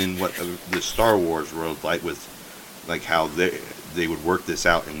like and then what the Star Wars world is like, with like how they would work this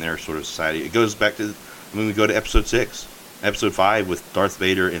out in their sort of society. It goes back to when we go to Episode 6. Episode 5 with Darth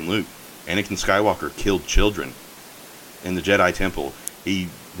Vader and Luke. Anakin Skywalker killed children in the Jedi Temple. He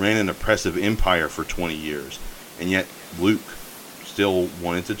ran an oppressive empire for 20 years. And yet Luke still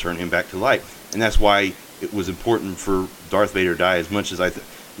wanted to turn him back to light. And that's why it was important for Darth Vader to die, as much as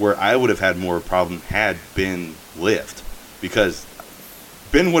where I would have had more problem had been lived. because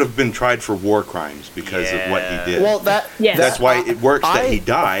Ben would have been tried for war crimes because of what he did. Well, Yes. That's why it works that I- he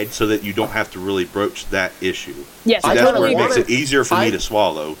died, so that you don't have to really broach that issue. Yes, I I That's where totally it makes agree. it easier for I- me to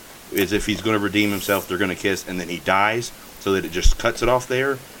swallow. Is if he's going to redeem himself, they're going to kiss, and then he dies, so that it just cuts it off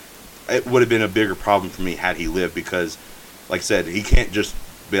there. It would have been a bigger problem for me had he lived, because, like I said, he can't just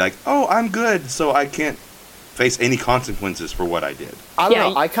be like, "Oh, I'm good, so I can't face any consequences for what I did." I don't Yeah,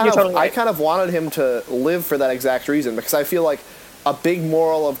 know. I kind you're of totally I right. kind of wanted him to live for that exact reason, because I feel like a big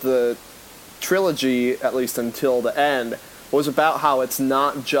moral of the trilogy, at least until the end, was about how it's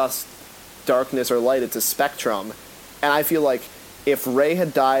not just darkness or light, it's a spectrum. And I feel like if Rey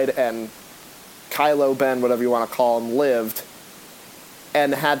had died and Kylo, Ben, whatever you want to call him, lived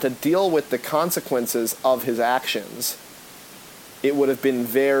and had to deal with the consequences of his actions, it would have been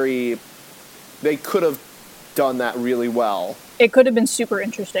they could have done that really well. It could have been super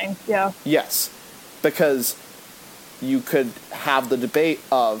interesting. Yeah. Yes, because you could have the debate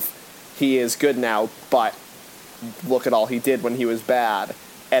of he is good now, but look at all he did when he was bad,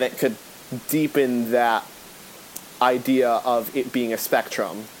 and it could deepen that idea of it being a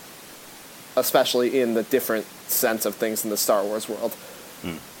spectrum, especially in the different sense of things in the Star Wars world.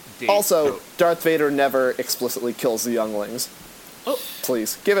 Also, Darth Vader never explicitly kills the younglings. Oh.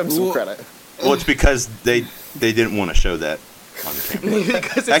 Please, give him some Well- credit. Well, it's because they didn't want to show that on camera.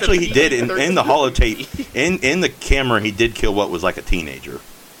 Because it's a Actually, he did in the PG-13. holotape. In the camera, he did kill what was like a teenager.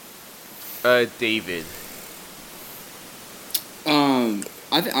 David.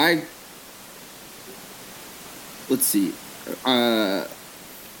 I let's see.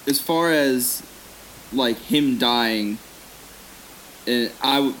 As far as like him dying,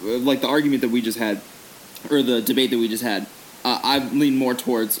 I like the argument that we just had, or the debate that we just had. I lean more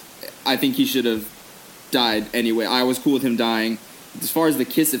towards. I think he should have died anyway. I was cool with him dying. As far as the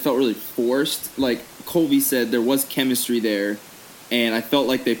kiss, it felt really forced. Like Colby said, there was chemistry there, and I felt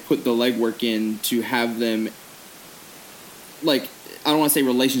like they put the legwork in to have them. Like, I don't want to say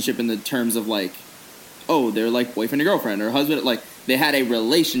relationship in the terms of like, oh, they're like boyfriend and girlfriend or husband. Like, they had a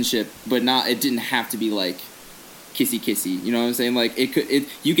relationship, but not. It didn't have to be like kissy. You know what I'm saying? Like,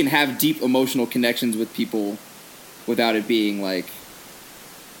 you can have deep emotional connections with people without it being like,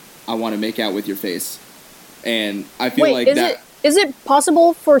 I want to make out with your face. And I feel Wait, like is it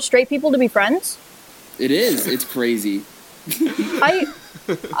possible for straight people to be friends? it is. It's crazy. I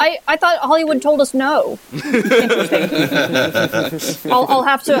thought Hollywood told us no. Interesting. I'll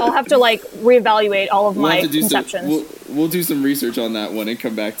have to like reevaluate all of my conceptions. We'll do some research on that one and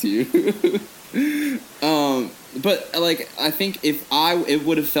come back to you. But like, I think it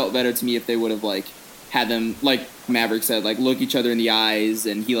would have felt better to me if they would have like had them, like Maverick said, like look each other in the eyes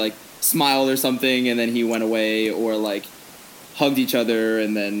and he like smiled or something and then he went away, or like hugged each other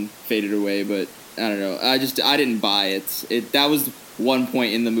and then faded away. But I don't know. I didn't buy it. That was one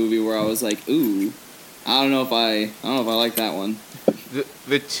point in the movie where I was like, ooh, I don't know if I like that one.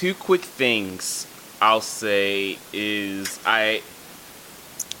 The two quick things I'll say is I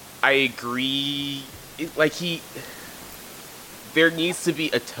agree. There needs to be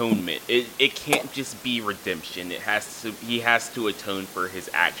atonement. It can't just be redemption. He has to atone for his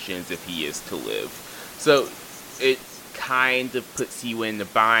actions if he is to live. So it kind of puts you in the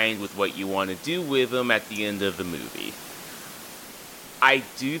bind with what you want to do with him at the end of the movie. I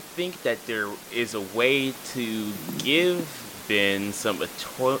do think that there is a way to give Ben some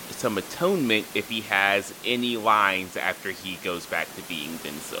atonement if he has any lines after he goes back to being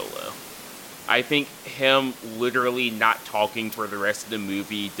Ben Solo. I think him literally not talking for the rest of the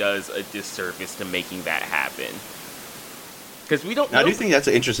movie does a disservice to making that happen. Because we don't know. I do think that's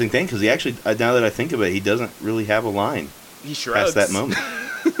an interesting thing, because he actually, now that I think of it, he doesn't really have a line He shrugs. past that moment.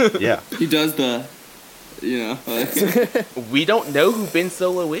 Yeah. He does the, like, We don't know who Ben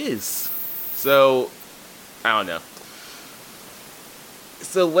Solo is. So, I don't know.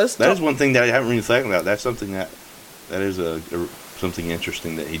 So let's That talk. is one thing that I haven't really thought about. That's something that is something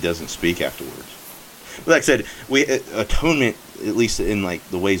interesting that he doesn't speak afterwards. But like I said, atonement, at least in like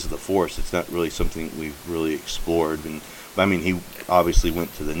the ways of the Force, it's not really something we've really explored. And I mean, he obviously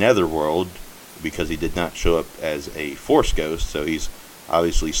went to the Netherworld because he did not show up as a Force ghost, so he's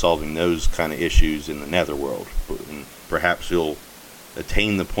obviously solving those kind of issues in the Netherworld. And perhaps he'll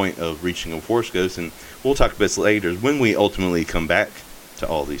attain the point of reaching a Force ghost, and we'll talk about this later. When we ultimately come back to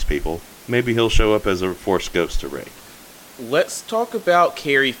all these people, maybe he'll show up as a Force ghost to Rey. Let's talk about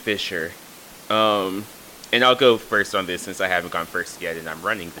Carrie Fisher. And I'll go first on this since I haven't gone first yet and I'm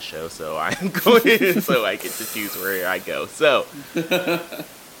running the show, so I'm going so I get to choose where I go. So,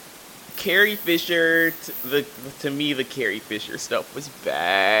 Carrie Fisher, to me, the Carrie Fisher stuff was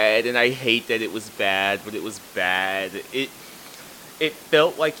bad, and I hate that it was bad, but it was bad. It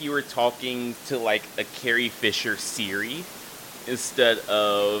felt like you were talking to like a Carrie Fisher Siri instead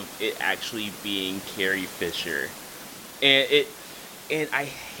of it actually being Carrie Fisher, and I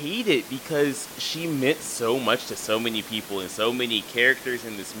hate it because she meant so much to so many people and so many characters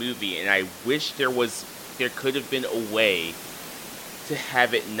in this movie, and I wish there could have been a way to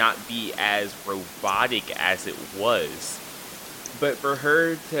have it not be as robotic as it was. But for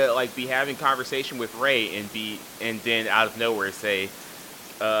her to like be having conversation with Ray and then out of nowhere say,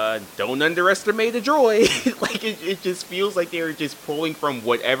 don't underestimate a droid. Like it just feels like they were just pulling from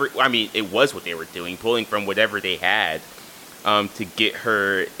whatever. I mean, it was what they were doing, pulling from whatever they had to get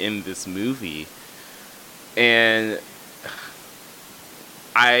her in this movie. And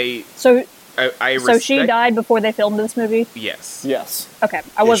So she died before they filmed this movie? Yes. Yes. Okay,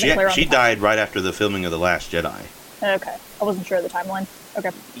 I wasn't clear on She the died right after the filming of The Last Jedi. Okay, I wasn't sure of the timeline.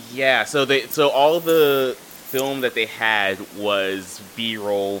 Okay. Yeah, so all the film that they had was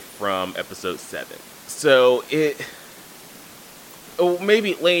B-roll from episode 7. So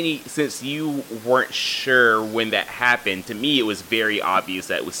maybe Lainey, since you weren't sure when that happened, to me it was very obvious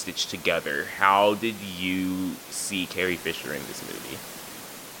that it was stitched together. How did you see Carrie Fisher in this movie?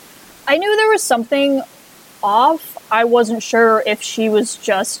 I knew there was something off. I wasn't sure if she was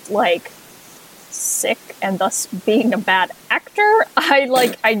just like sick and thus being a bad actor. I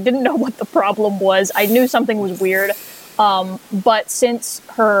didn't know what the problem was. I knew something was weird. But since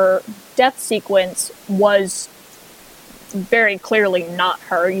her death sequence was very clearly not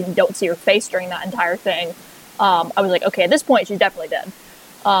her, you don't see her face during that entire thing, I was like, okay, at this point she's definitely dead.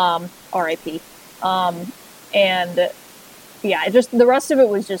 R.I.P. And yeah, the rest of it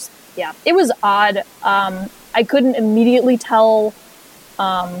was just, yeah, it was odd. I couldn't immediately tell,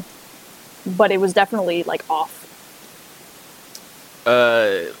 but it was definitely like off.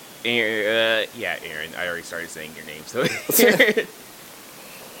 Aaron, I already started saying your name, so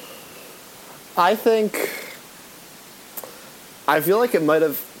I feel like it might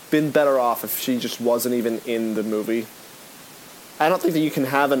have been better off if she just wasn't even in the movie. I don't think that you can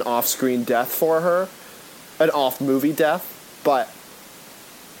have an off-screen death for her, an off-movie death, but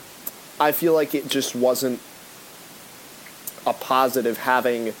I feel like it just wasn't a positive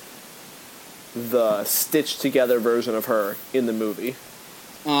having the stitched together version of her in the movie.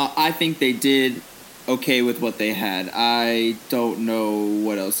 I think they did okay with what they had. I don't know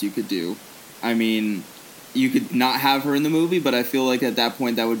what else you could do. I mean, you could not have her in the movie, but I feel like at that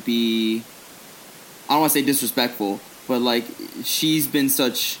point that would be, I don't want to say disrespectful, but like she's been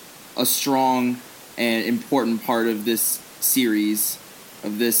such a strong and important part of this series,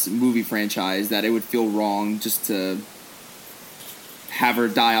 of this movie franchise, that it would feel wrong just to have her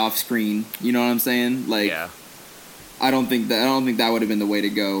die off screen. You know what I'm saying? Like, yeah. I don't think that would have been the way to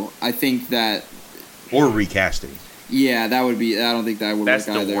go. I think that, or recasting. Yeah, that would be. I don't think that would That's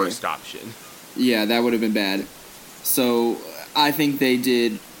work either. the worst option. Yeah, that would have been bad. So I think they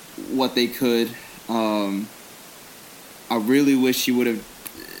did what they could. I really wish she would have.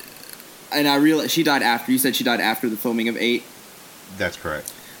 And I realize she died after. You said she died after the filming of 8. That's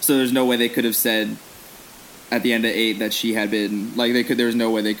correct. So there's no way they could have said at the end of 8 that she had been like they could. There was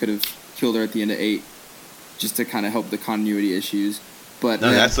no way they could have killed her at the end of 8, just to kind of help the continuity issues. But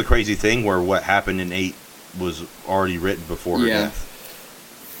no, that's the crazy thing where what happened in 8 was already written before her death.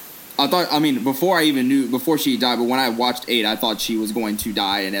 Before she died, but when I watched 8, I thought she was going to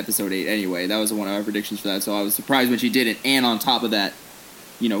die in episode 8 anyway. That was one of my predictions for that, so I was surprised when she didn't. And on top of that,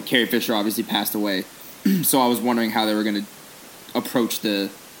 Carrie Fisher obviously passed away. So I was wondering how they were going to approach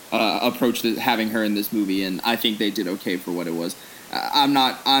having her in this movie, and I think they did okay for what it was.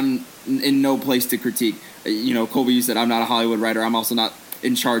 I'm in no place to critique. Colby, you said I'm not a Hollywood writer. I'm also not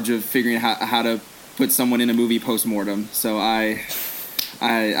in charge of figuring out how to put someone in a movie post-mortem. So I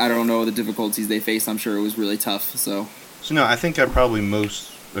don't know the difficulties they face. I'm sure it was really tough. So no, I think I probably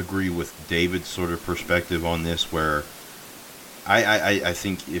most agree with David's sort of perspective on this, where I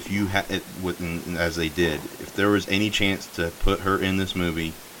think if you as they did, if there was any chance to put her in this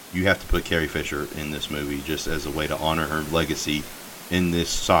movie, you have to put Carrie Fisher in this movie just as a way to honor her legacy in this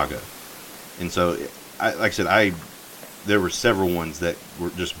saga. And so, like I said, there were several ones that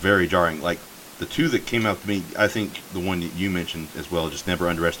were just very jarring. Like the two that came out to me, I think the one that you mentioned as well, just never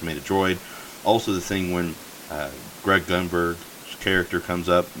underestimate a droid. Also, the thing when Greg Gunberg's character comes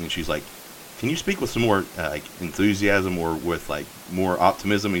up and she's like, "Can you speak with some more enthusiasm or with more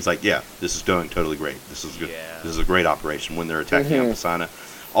optimism?" He's like, "Yeah, this is going totally great. This is good. Yeah. This is a great operation." When they're attacking Alpasana.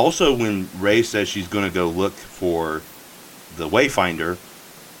 Also, when Rey says she's going to go look for the Wayfinder,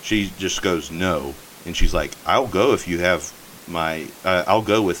 she just goes no, and she's like, I'll go if you have my I'll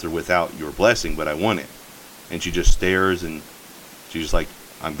go with or without your blessing, but I want it. And she just stares, and she's just like,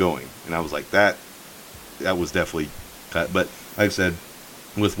 I'm going. And I was like, that was definitely cut. But like I said,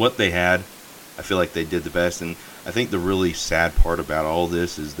 with what they had, I feel like they did the best. And I think the really sad part about all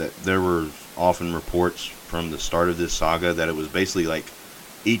this is that there were often reports from the start of this saga that it was basically like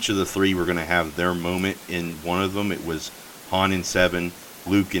each of the three were going to have their moment in one of them. It was Han in 7,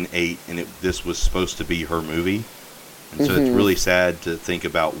 Luke in 8, and this was supposed to be her movie. And so it's really sad to think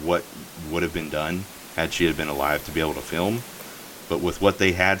about what would have been done had she had been alive to be able to film. But with what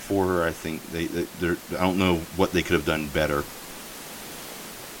they had for her, I think I don't know what they could have done better.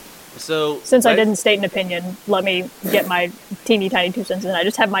 So since I didn't state an opinion, let me get my teeny tiny 2 cents in. I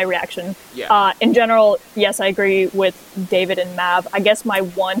just have my reaction. Yeah. In general, yes, I agree with David and Mav. I guess my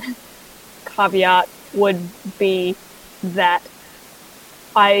one caveat would be that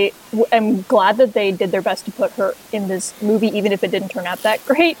I am glad that they did their best to put her in this movie, even if it didn't turn out that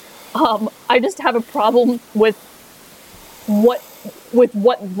great. I just have a problem with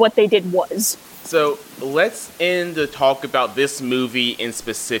what they did was. So let's end the talk about this movie in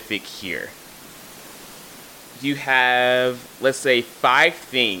specific here. You have, let's say, 5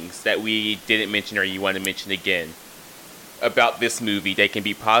 things that we didn't mention or you want to mention again about this movie. They can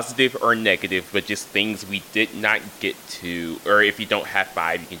be positive or negative, but just things we did not get to. Or if you don't have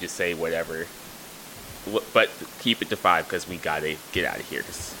 5, you can just say whatever. But keep it to 5 because we gotta get out of here.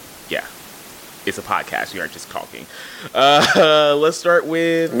 Yeah, it's a podcast. We aren't just talking. Let's start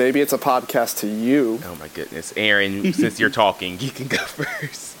with... Maybe it's a podcast to you. Oh my goodness. Aaron, since you're talking, you can go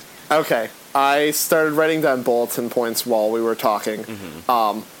first. Okay. I started writing down bulletin points while we were talking.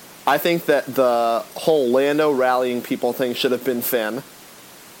 I think that the whole Lando rallying people thing should have been Finn.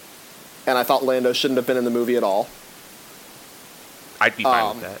 And I thought Lando shouldn't have been in the movie at all. I'd be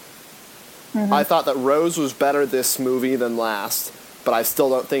fine with that. I thought that Rose was better this movie than last, but I still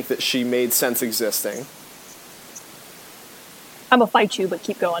don't think that she made sense existing. I'm gonna fight you, but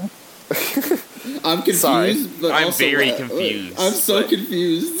keep going. I'm confused. Sorry. But I'm also, very confused. I'm so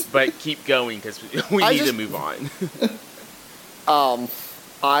confused. But keep going because we need to move on.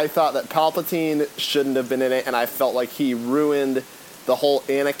 I thought that Palpatine shouldn't have been in it, and I felt like he ruined the whole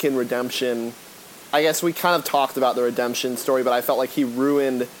Anakin redemption. I guess we kind of talked about the redemption story, but I felt like he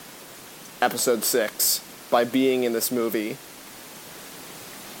ruined Episode 6 by being in this movie.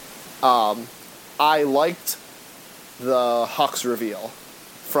 I liked the Hux reveal.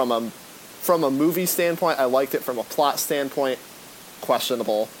 From a movie standpoint, I liked it. From a plot standpoint,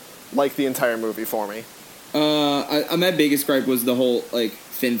 questionable. Like the entire movie for me. My biggest gripe was the whole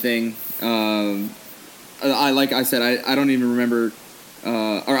Finn thing. I said, I don't even remember,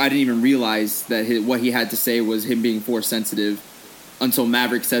 or I didn't even realize that what he had to say was him being Force sensitive until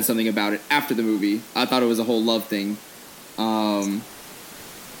Maverick said something about it after the movie. I thought it was a whole love thing.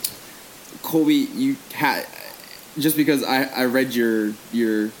 Colby, you had, just because I read your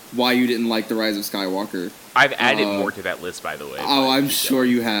why you didn't like The Rise of Skywalker. I've added more to that list, by the way. Oh, I'm sure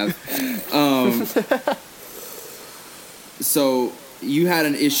you have. So you had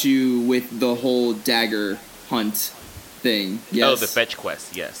an issue with the whole dagger hunt thing, yes? Oh, the fetch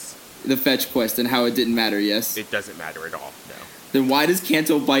quest, yes. The fetch quest and how it didn't matter, yes? It doesn't matter at all, no. Then why does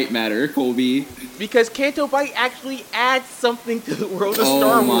Canto Bight matter, Colby? Because Canto Bight actually adds something to the world of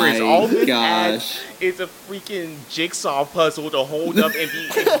Star Wars. All this adds is a freaking jigsaw puzzle to hold up in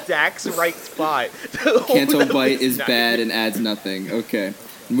the exact right spot. Canto Bight is bad and adds nothing. Okay,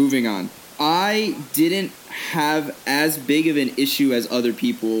 moving on. I didn't have as big of an issue as other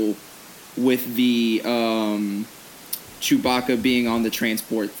people with the Chewbacca being on the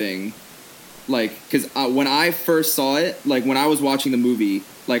transport thing. Because when I first saw it, when I was watching the movie,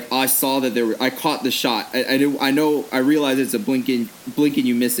 I saw that I caught the shot. I realized it's a blink and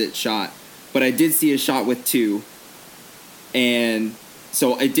you miss it shot, but I did see a shot with 2, and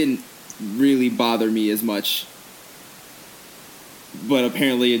so it didn't really bother me as much. But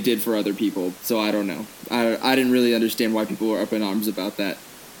apparently it did for other people, so I don't know. I didn't really understand why people were up in arms about that,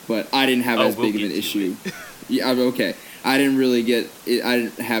 but I didn't have as big of an issue. Yeah, okay. I didn't really get it. I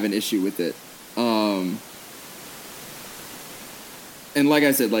didn't have an issue with it. And like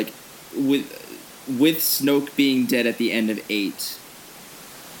I said, with Snoke being dead at the end of 8,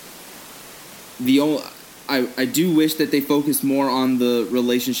 I do wish that they focused more on the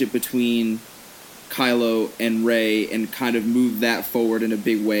relationship between Kylo and Rey and kind of move that forward in a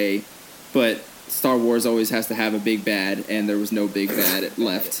big way. But Star Wars always has to have a big bad, and there was no big bad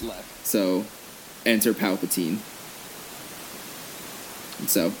left. So, enter Palpatine.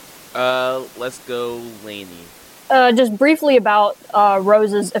 So, let's go Laney. just briefly about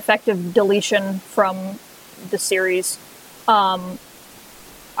Rose's effective deletion from the series.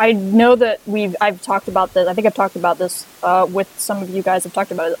 I know that I've talked about this. I think I've talked about this with some of you guys. I've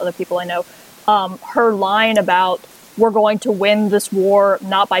talked about it with other people I know. Her line about we're going to win this war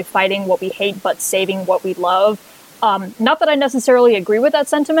not by fighting what we hate, but saving what we love. Not that I necessarily agree with that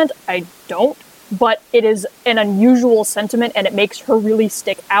sentiment. I don't. But it is an unusual sentiment, and it makes her really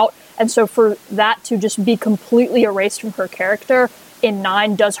stick out. And so for that to just be completely erased from her character in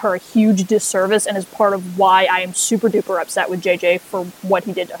 9 does her a huge disservice, and is part of why I am super duper upset with JJ for what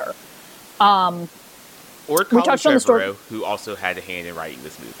he did to her. Or Colin Trevorrow, who also had a hand in writing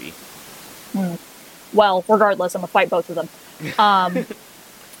this movie. Well, regardless, I'm going to fight both of them.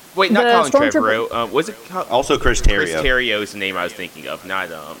 Wait, not Colin Trevorrow. Was it also Chris Terrio? Chris Terrio is the name I was thinking of. Not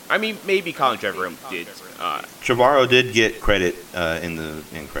I mean, maybe Colin Trevorrow did. Trevorrow did get credit in the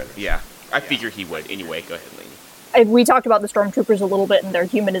end credits. Yeah, I figured he would. Anyway, go ahead, Lainey. We talked about the Stormtroopers a little bit and their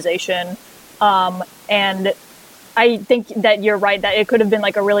humanization, and I think that you're right that it could have been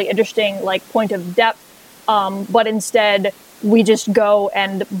like a really interesting like point of depth, but instead we just go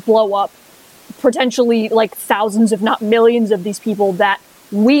and blow up potentially like thousands, if not millions, of these people that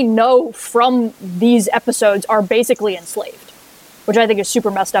we know from these episodes are basically enslaved, which I think is super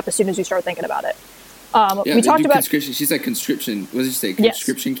messed up as soon as you start thinking about it. We talked about conscription. She said conscription. What did you say?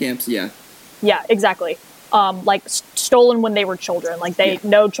 Conscription camps? Yeah. Yeah, exactly. Like stolen when they were children. Like they had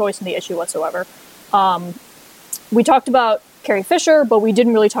no choice in the issue whatsoever. We talked about Carrie Fisher, but we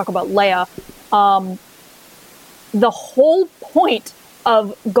didn't really talk about Leia. The whole point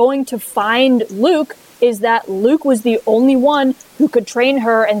of going to find Luke is that Luke was the only one who could train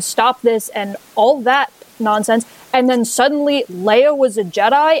her and stop this and all that nonsense. And then suddenly Leia was a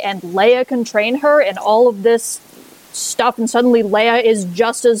Jedi and Leia can train her and all of this stuff. And suddenly Leia is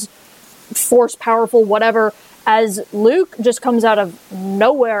just as force powerful, whatever, as Luke. Just comes out of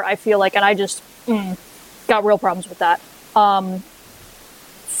nowhere, I feel like. And I just got real problems with that.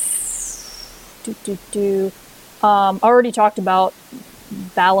 Already talked about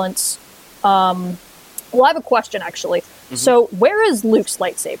balance. Well, I have a question, actually. Mm-hmm. So, where is Luke's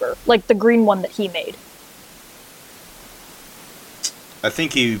lightsaber? Like, the green one that he made? I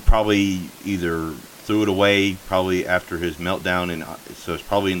think he probably either threw it away, probably after his meltdown, and so it's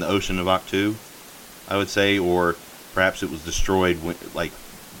probably in the ocean of Ahch-To, I would say, or perhaps it was destroyed,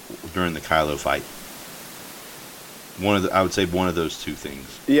 during the Kylo fight. I would say one of those two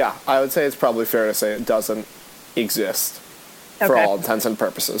things. Yeah, I would say it's probably fair to say it doesn't exist for all intents and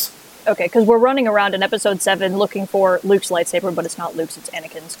purposes. Okay, because we're running around in episode 7 looking for Luke's lightsaber, but it's not Luke's, it's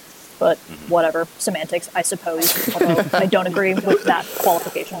Anakin's. But whatever, semantics, I suppose, although I don't agree with that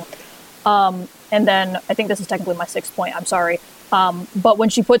qualification. And then, I think this is technically my 6th point, I'm sorry. But when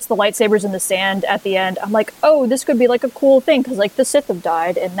she puts the lightsabers in the sand at the end, I'm like, oh, this could be like a cool thing, because like the Sith have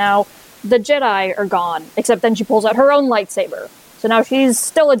died, and now the Jedi are gone. Except then she pulls out her own lightsaber. So now she's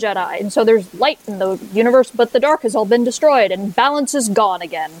still a Jedi, and so there's light in the universe, but the dark has all been destroyed, and balance is gone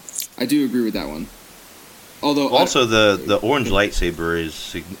again. I do agree with that one. Although also the orange lightsaber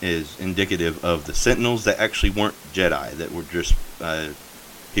is indicative of the Sentinels that actually weren't Jedi, that were just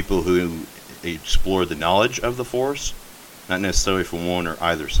people who explore the knowledge of the Force, not necessarily from one or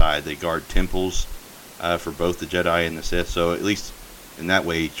either side. They guard temples for both the Jedi and the Sith, so at least in that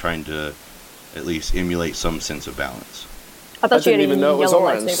way, trying to at least emulate some sense of balance. I didn't even know it was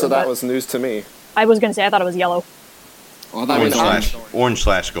orange, so that was news to me. I was going to say, I thought it was yellow.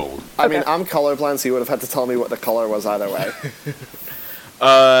 Orange/gold. I mean, I'm colorblind, so you would have had to tell me what the color was either way.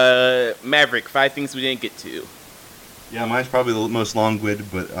 Maverick, 5 things we didn't get to. Yeah, mine's probably the most long-winded,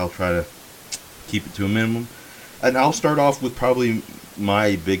 but I'll try to keep it to a minimum. And I'll start off with probably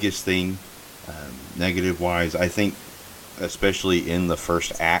my biggest thing, negative-wise. I think, especially in the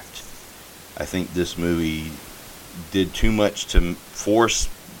first act, I think this movie did too much to force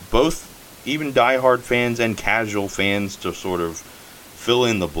both even diehard fans and casual fans to sort of fill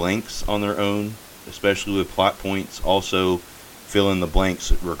in the blanks on their own, especially with plot points. Also, fill in the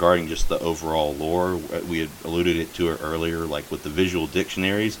blanks regarding just the overall lore. We had alluded to it earlier, like with the visual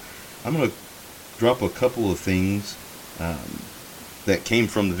dictionaries. I'm going to drop a couple of things that came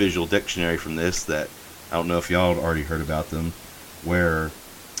from the visual dictionary from this that I don't know if y'all had already heard about them, where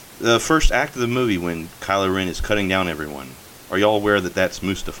the first act of the movie when Kylo Ren is cutting down everyone. Are y'all aware that that's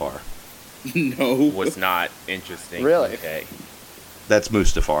Mustafar? No. Was not interesting. Really? Okay. That's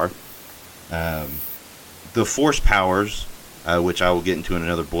Mustafar. The Force powers, which I will get into in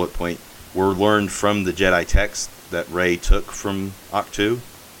another bullet point, were learned from the Jedi text that Rey took from Ahch-To.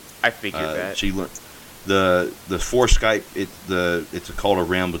 I figured that. She learned the Force Skype. It's called a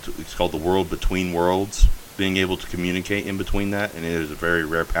realm. It's called the World Between Worlds. being able to communicate in between that, and it is a very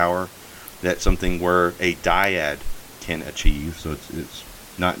rare power. That's something where a dyad can achieve, so it's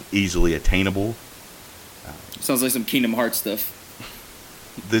not easily attainable. Sounds like some Kingdom Hearts stuff.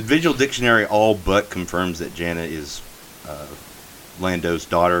 The visual dictionary all but confirms that Janna is Lando's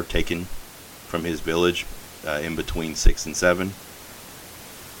daughter, taken from his village in between 6 and 7.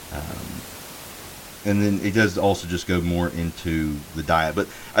 And then it does also just go more into the diet. But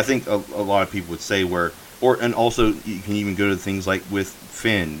I think a lot of people would say and also you can even go to things like with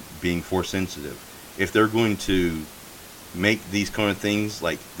Finn being force sensitive. If they're going to make these kind of things,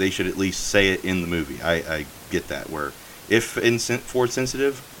 like, they should at least say it in the movie. I get that, where if force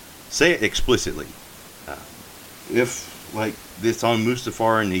sensitive, say it explicitly. If, like, it's on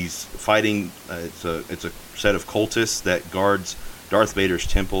Mustafar and he's fighting, it's a set of cultists that guards Darth Vader's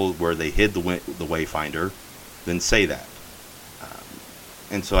temple where they hid the Wayfinder, then say that.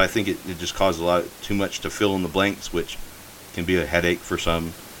 And so I think it just causes too much to fill in the blanks, which can be a headache for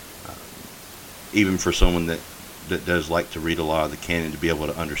some, even for someone that does like to read a lot of the canon, to be able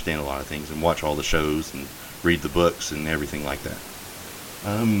to understand a lot of things and watch all the shows and read the books and everything like that.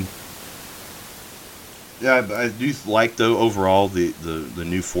 Yeah, I do like, though, overall the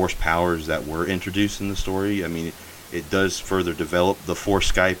new force powers that were introduced in the story. I mean, it does further develop the Force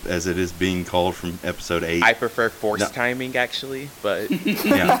Skype, as it is being called, from Episode 8. I prefer force timing, actually, but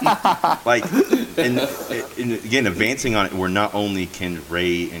yeah, like, and again, advancing on it, where not only can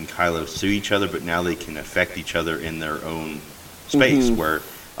Rey and Kylo sue each other, but now they can affect each other in their own space. Where,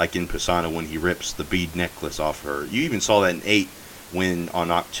 like in Pisana, when he rips the bead necklace off her, you even saw that in 8 when on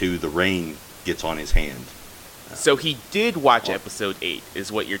Ahch-To the rain gets on his hand. So he did watch Episode 8,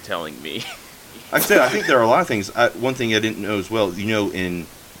 is what you're telling me. Like I said, I think there are a lot of things. One thing I didn't know as well,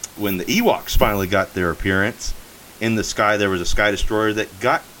 when the Ewoks finally got their appearance, in the sky there was a Sky Destroyer that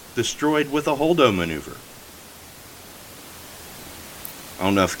got destroyed with a Holdo maneuver. I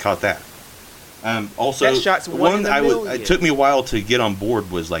don't know if you caught that. Also, that shot's one it took me a while to get on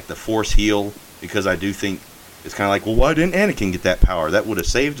board was like the Force Heal, because I do think it's kind of like, well, why didn't Anakin get that power? That would have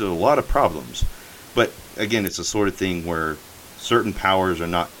saved a lot of problems. But again, it's a sort of thing where certain powers are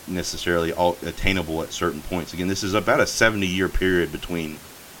not necessarily all attainable at certain points. Again, this is about a 70-year period between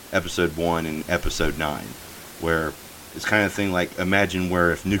Episode 1 and Episode 9, where it's kind of thing like, imagine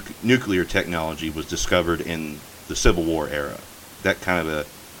where if nuclear technology was discovered in the Civil War era. That kind of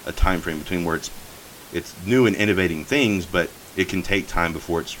a time frame between where it's new and innovating things, but it can take time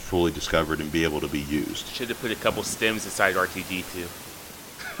before it's fully discovered and be able to be used. Should have put a couple stems inside R2-D2.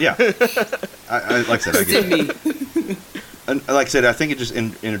 Yeah. I like I said, I get it. And like I said, I think it just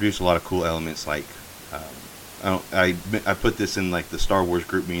introduced a lot of cool elements. Like, I put this in like the Star Wars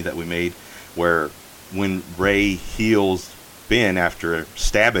group meeting that we made, where when Rey heals Ben after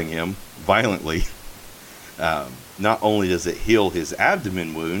stabbing him violently, not only does it heal his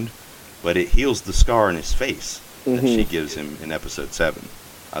abdomen wound, but it heals the scar on his face that she gives him in Episode 7.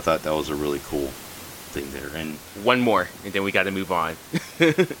 I thought that was a really cool thing there. And one more, and then we got to move on.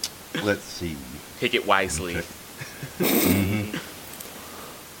 Let's see. Pick it wisely. Okay.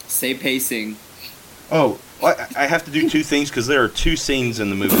 Say pacing. Oh, I have to do two things, because there are two scenes in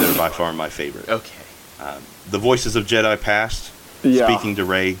the movie that are by far my favorite. Okay. The Voices of Jedi Past, speaking to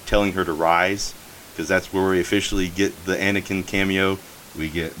Rey, telling her to rise, because that's where we officially get the Anakin cameo. We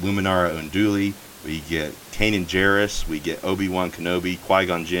get Luminara Unduli, we get Kanan Jarrus, we get Obi-Wan Kenobi,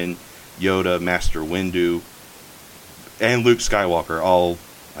 Qui-Gon Jinn, Yoda, Master Windu, and Luke Skywalker, all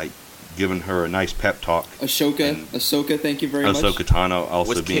like giving her a nice pep talk. Ahsoka, thank you very much. Ahsoka Tano also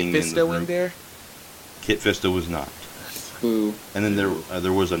was being Kit Fisto in there? Kit Fisto was not. Boo. And then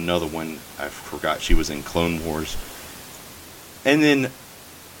there was another one, I forgot, she was in Clone Wars. And then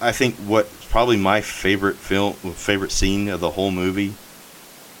I think what's probably my favorite scene of the whole movie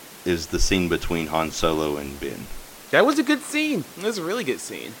is the scene between Han Solo and Ben. That was a good scene. That was a really good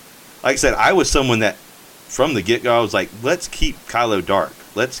scene. Like I said, I was someone that, from the get-go, I was like, let's keep Kylo dark.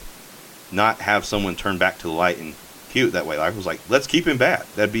 Let's not have someone turn back to the light and cute that way. I was like, let's keep him bad.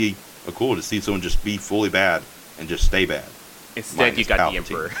 That'd be cool to see someone just be fully bad and just stay bad. Instead, you got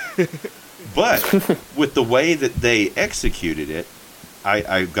Palpatine. The Emperor. But with the way that they executed it,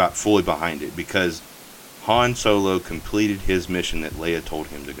 I got fully behind it, because Han Solo completed his mission that Leia told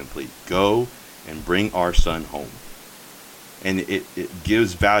him to complete. Go and bring our son home. And it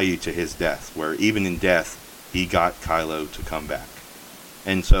gives value to his death, where even in death, he got Kylo to come back.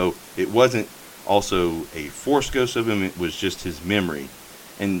 And so it wasn't also a Force ghost of him, it was just his memory.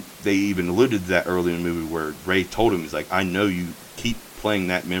 And they even alluded to that early in the movie, where Rey told him, he's like, I know you keep playing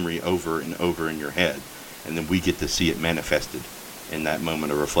that memory over and over in your head. And then we get to see it manifested in that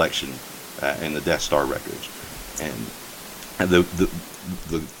moment of reflection. in the Death Star wreckage. And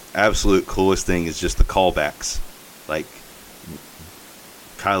the absolute coolest thing is just the callbacks. Like,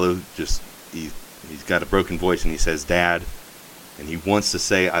 Kylo he's got a broken voice and he says, "Dad," and he wants to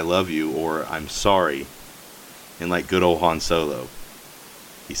say, "I love you," or "I'm sorry." And like good old Han Solo,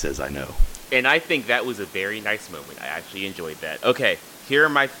 he says, "I know." And I think that was a very nice moment. I actually enjoyed that. Okay, here are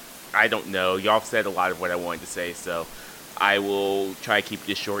my... I don't know. Y'all said a lot of what I wanted to say, so I will try to keep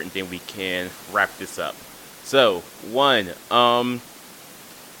this short and then we can wrap this up. So, one,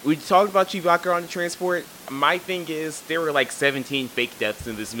 we talked about Chewbacca on the transport. My thing is, there were like 17 fake deaths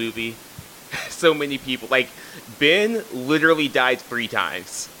in this movie. So many people. Like, Ben literally died 3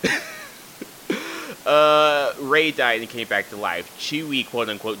 times. Rey died and came back to life. Chewie, quote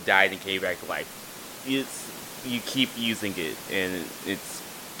unquote, died and came back to life. You keep using it and it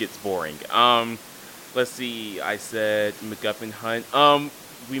gets boring. Let's see. I said MacGuffin hunt.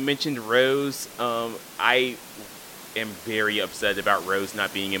 We mentioned Rose. I am very upset about Rose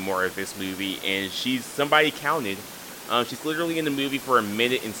not being in more of this movie, and somebody counted. She's literally in the movie for 1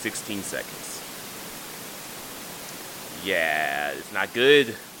 minute and 16 seconds. Yeah, it's not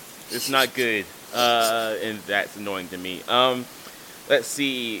good. It's not good. And that's annoying to me. Let's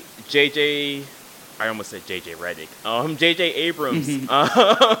see. I almost said JJ Redick. JJ Abrams.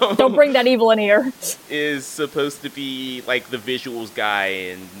 Don't bring that evil in here. Is supposed to be like the visuals guy,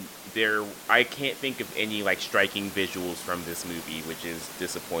 and I can't think of any like striking visuals from this movie, which is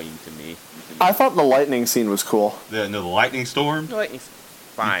disappointing to me. I thought the lightning scene was cool. The lightning storm. The lightning.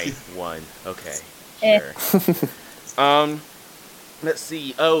 Fine. One. Okay. Sure. Let's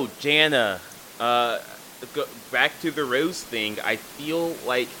see. Oh, Jannah. Go back to the Rose thing. I feel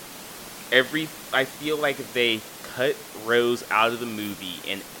like they cut Rose out of the movie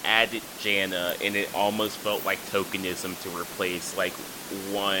and added Jannah, and it almost felt like tokenism to replace like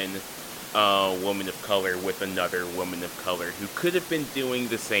one woman of color with another woman of color who could have been doing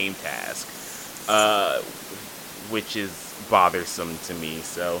the same task, which is bothersome to me.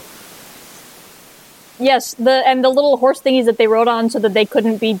 So. Yes, the little horse thingies that they rode on so that they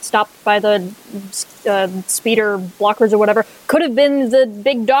couldn't be stopped by the speeder blockers or whatever could have been the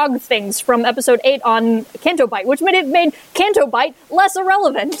big dog things from episode 8 on Canto Bight, which made Canto Bight less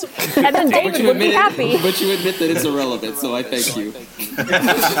irrelevant. And then David would be happy. But you admit that it's irrelevant, so I thank you.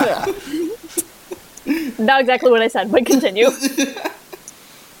 Not exactly what I said, but continue.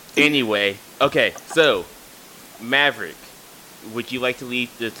 Anyway, okay, so Maverick. Would you like to lead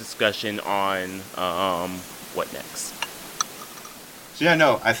the discussion on what next? So yeah,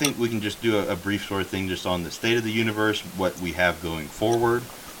 no, I think we can just do a brief sort of thing just on the state of the universe, what we have going forward,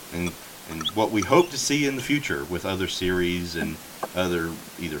 and what we hope to see in the future with other series and other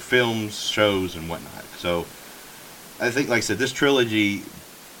either films, shows, and whatnot. So I think, like I said, this trilogy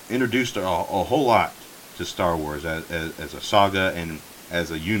introduced a whole lot to Star Wars as a saga and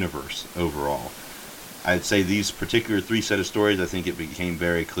as a universe overall. I'd say these particular 3 set of stories, I think it became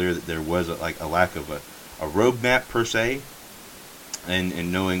very clear that there was a lack of a roadmap per se,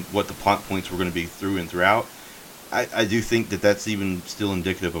 and knowing what the plot points were going to be through and throughout. I do think that that's even still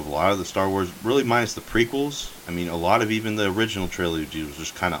indicative of a lot of the Star Wars, really minus the prequels. I mean, a lot of even the original trilogy was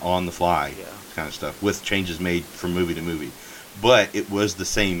just kind of on the fly kind of stuff, with changes made from movie to movie. But it was the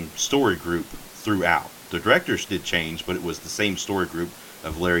same story group throughout. The directors did change, but it was the same story group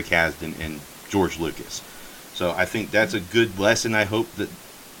of Larry Kasdan and George Lucas. So I think that's a good lesson I hope that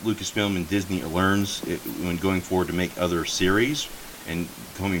Lucasfilm and Disney learns when going forward to make other series and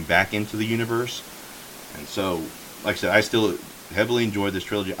coming back into the universe. And so, like I said, I still heavily enjoyed this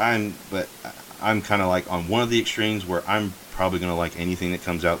trilogy. I'm kind of like on one of the extremes where I'm probably going to like anything that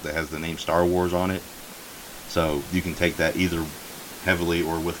comes out that has the name Star Wars on it. So you can take that either heavily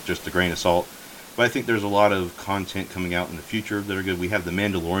or with just a grain of salt. But I think there's a lot of content coming out in the future that are good. We have The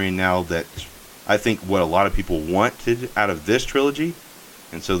Mandalorian now that I think what a lot of people wanted out of this trilogy.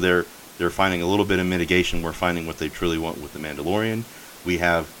 And so they're finding a little bit of mitigation. We're finding what they truly want with The Mandalorian. We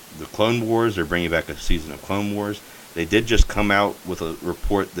have the Clone Wars. They're bringing back a season of Clone Wars. They did just come out with a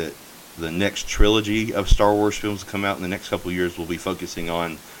report that the next trilogy of Star Wars films to come out in the next couple of years will be focusing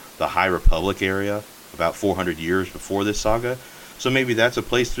on the High Republic area, about 400 years before this saga. So maybe that's a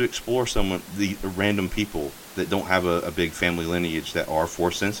place to explore the random people that don't have a big family lineage that are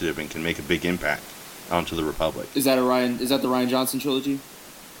Force sensitive and can make a big impact onto the Republic. Is that the Rian Johnson trilogy?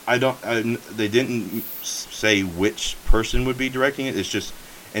 They didn't say which person would be directing it. It's just,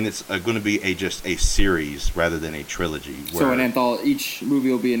 and it's going to be just a series rather than a trilogy. So each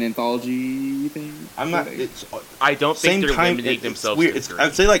movie will be an anthology thing. I don't think they're limiting themselves. Weird.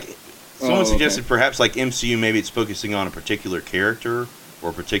 I'd say like someone suggested perhaps like MCU, maybe it's focusing on a particular character or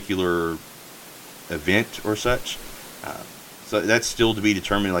a particular event or such. So that's still to be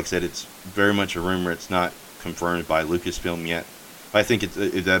determined. Like I said, it's very much a rumor. It's not confirmed by Lucasfilm yet. I think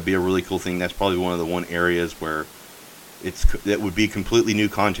that'd be a really cool thing. That's probably one of the areas where that would be completely new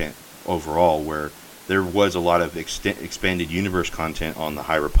content overall, where there was a lot of expanded universe content on the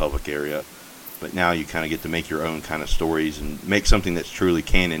High Republic area, but now you kind of get to make your own kind of stories and make something that's truly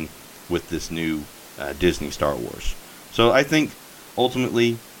canon with this new Disney Star Wars. So I think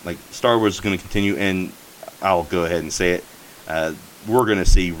ultimately, like, Star Wars is going to continue, and I'll go ahead and say it, we're going to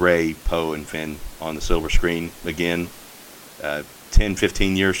see Rey, Poe, and Finn on the silver screen again 10,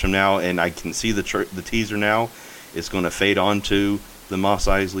 15 years from now, and I can see the teaser now. It's going to fade onto the Mos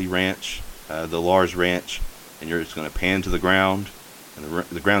Eisley Ranch, the Lars Ranch, and you're just going to pan to the ground, and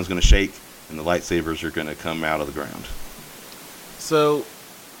the ground's going to shake, and the lightsabers are going to come out of the ground. So,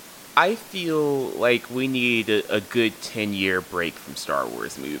 I feel like we need a good 10-year break from Star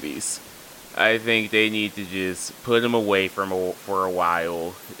Wars movies. I think they need to just put them away for a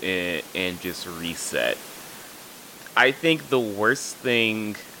while and just reset. I think the worst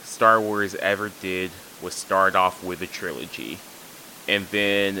thing Star Wars ever did was start off with a trilogy and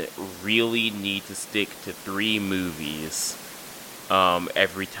then really need to stick to 3 movies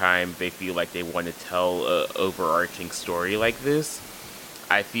every time they feel like they want to tell an overarching story like this.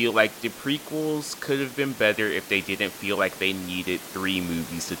 I feel like the prequels could have been better if they didn't feel like they needed 3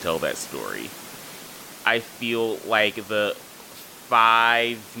 movies to tell that story. I feel like the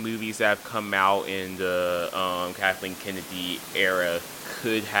 5 movies that have come out in the Kathleen Kennedy era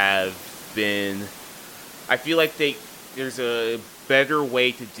could have been... I feel like there's a better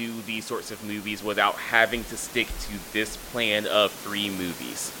way to do these sorts of movies without having to stick to this plan of 3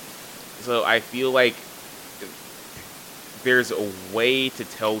 movies. So I feel like there's a way to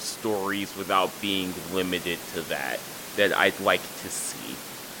tell stories without being limited to that I'd like to see.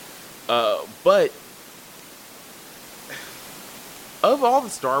 But of all the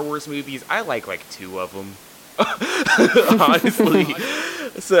Star Wars movies, I like 2 of them. Honestly.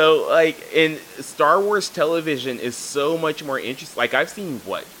 So, in Star Wars television is so much more interesting. I've seen,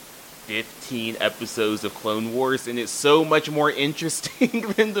 15 episodes of Clone Wars, and it's so much more interesting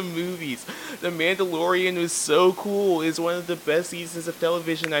than the movies. The Mandalorian is so cool. It's one of the best seasons of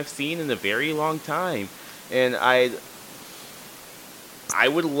television I've seen in a very long time. And I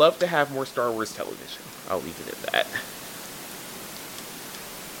would love to have more Star Wars television. I'll leave it at that.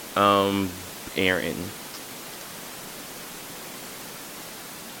 Aaron.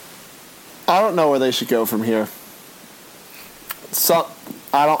 I don't know where they should go from here. So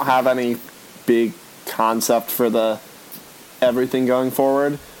I don't have any big concept for the everything going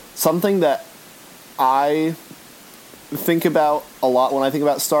forward. Something that I think about a lot when I think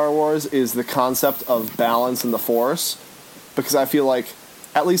about Star Wars is the concept of balance in the Force, because I feel like,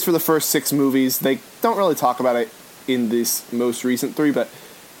 at least for the first 6 movies, they don't really talk about it in this most recent 3, but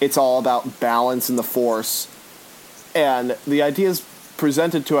it's all about balance in the Force. And the idea is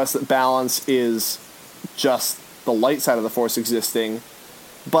presented to us that balance is just the light side of the Force existing,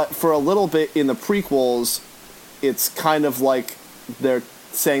 but for a little bit in the prequels, it's kind of like they're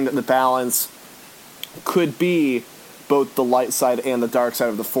saying that the balance could be both the light side and the dark side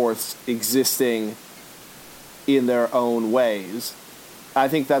of the Force existing in their own ways. I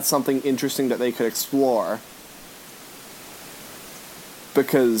think that's something interesting that they could explore,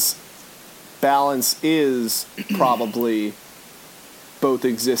 because balance is probably both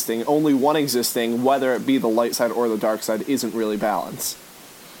existing. Only one existing, whether it be the light side or the dark side, isn't really balance.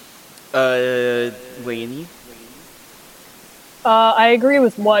 Lainey? I agree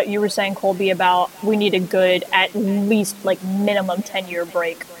with what you were saying, Colby, about we need a good, at least, minimum 10-year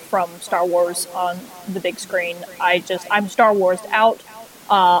break from Star Wars on the big screen. I'm Star Wars out.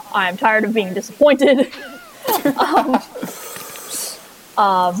 I'm tired of being disappointed.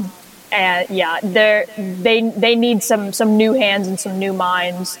 And yeah, they need some new hands and some new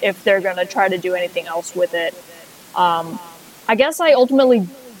minds if they're gonna try to do anything else with it. I guess I ultimately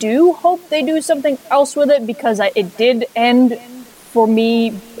do hope they do something else with it, because it did end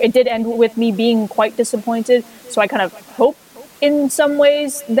with me being quite disappointed. So I kind of hope in some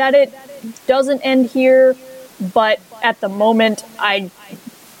ways that it doesn't end here, but at the moment I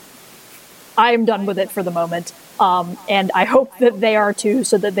am done with it for the moment. And I hope that they are too,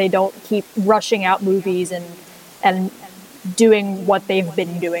 so that they don't keep rushing out movies and doing what they've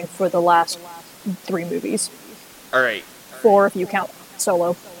been doing for the last 3 movies. All right. 4 if you count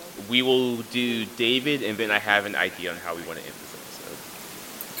Solo. We will do David, and then I have an idea on how we want to end this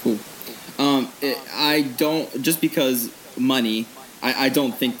episode. Cool. I don't, just because money, I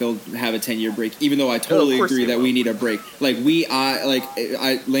don't think they'll have a 10-year break, even though I totally course agree they that will. we need a break. Like,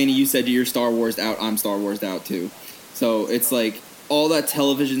 Lainey, you said you're Star Wars out, I'm Star Wars out too. So it's like all that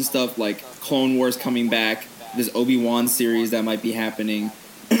television stuff, like Clone Wars coming back, this Obi-Wan series that might be happening,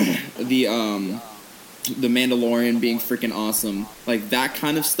 the Mandalorian being freaking awesome, like that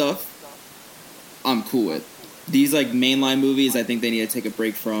kind of stuff, I'm cool with. These like mainline movies, I think they need to take a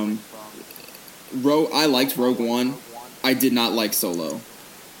break from. I liked Rogue One. I did not like Solo.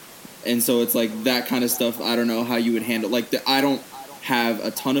 And so it's like that kind of stuff. I don't know how you would handle. Like, I don't have a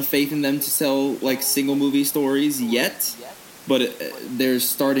ton of faith in them to sell like single movie stories yet. But they're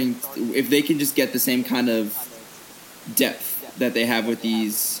starting. If they can just get the same kind of depth that they have with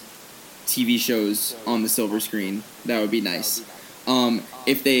these TV shows on the silver screen, that would be nice. When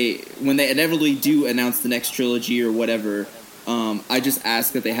they inevitably do announce the next trilogy or whatever, I just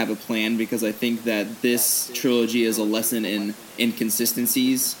ask that they have a plan, because I think that this trilogy is a lesson in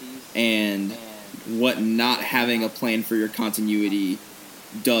inconsistencies and what not having a plan for your continuity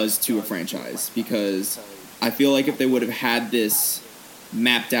does to a franchise. Because I feel like if they would have had this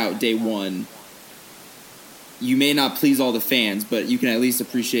mapped out day one, you may not please all the fans, but you can at least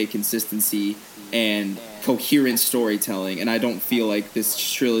appreciate consistency and coherent storytelling, and I don't feel like this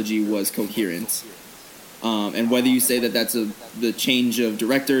trilogy was coherent. And whether you say that that's the change of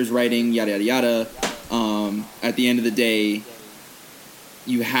directors, writing, yada, yada, yada, at the end of the day,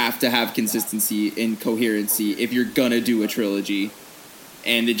 you have to have consistency and coherency if you're gonna do a trilogy,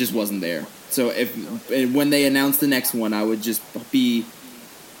 and it just wasn't there. So when they announce the next one, I would just be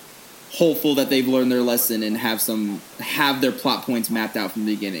hopeful that they've learned their lesson and have their plot points mapped out from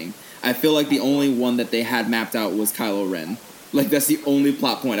the beginning. I feel like the only one that they had mapped out was Kylo Ren. Like, that's the only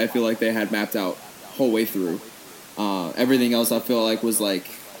plot point I feel like they had mapped out whole way through. Everything else I feel like was like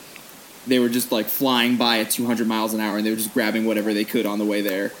they were just like flying by at 200 miles an hour and they were just grabbing whatever they could on the way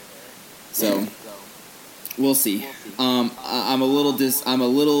there. So we'll see. I'm a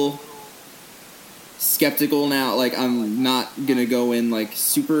little skeptical now. Like, I'm not gonna go in like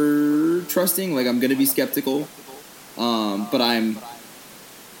super trusting. Like, I'm gonna be skeptical. But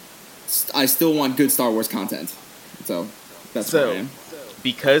I still want good Star Wars content. So that's where I am.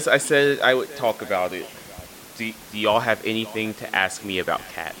 Because I said I would talk about it, do y'all have anything to ask me about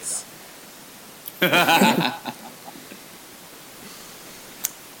Cats?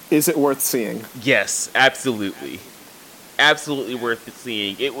 Is it worth seeing? Yes, absolutely. Absolutely worth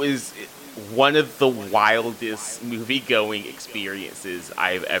seeing. It was one of the wildest movie-going experiences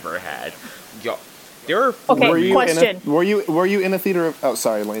I've ever had. Y'all, there are Okay, question. Were you in a theater? Oh,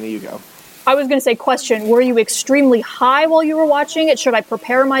 sorry, Lainey, you go. I was going to say, question, were you extremely high while you were watching it? Should I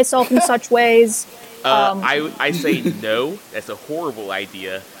prepare myself in such ways? I say no. That's a horrible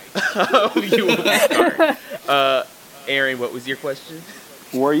idea. You will be scarred. Aaron, what was your question?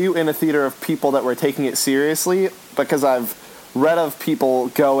 Were you in a theater of people that were taking it seriously? Because I've read of people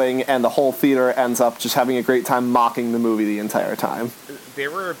going and the whole theater ends up just having a great time mocking the movie the entire time.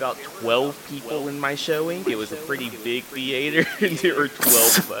 There were about 12 people in my showing. It was a pretty big theater, and there were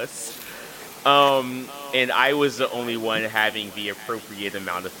 12 of us. And I was the only one having the appropriate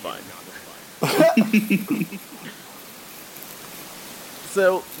amount of fun.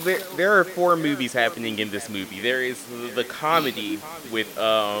 So there are 4 movies happening in this movie. There is the comedy with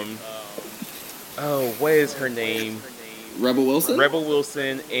what is her name? Rebel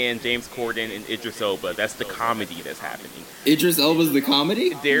Wilson and James Corden and Idris Elba. That's the comedy that's happening. Idris Elba's the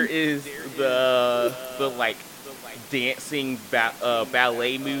comedy? There is the like dancing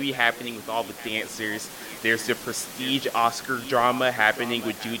ballet movie happening with all the dancers. There's the prestige Oscar drama happening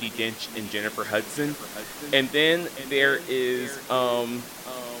with Judi Dench and Jennifer Hudson. And then there is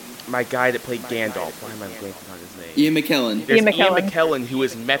my guy that played Gandalf. Why am I blanking on his name? Ian McKellen. There's Ian McKellen, who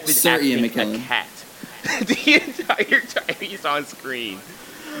is method Sir acting Ian McKellen. a cat the entire time he's on screen.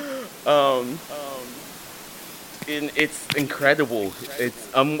 And it's incredible. It's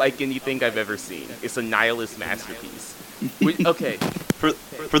unlike anything I've ever seen. It's a nihilist masterpiece. Okay.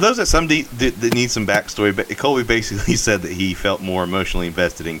 For those that need some backstory, but Colby basically said that he felt more emotionally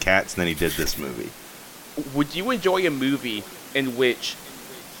invested in Cats than he did this movie. Would you enjoy a movie in which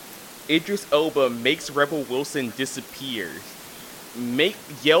Idris Elba makes Rebel Wilson disappear,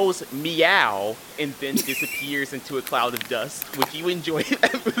 yells meow, and then disappears into a cloud of dust? Would you enjoy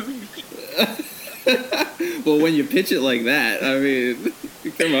that movie? Well, when you pitch it like that, I mean,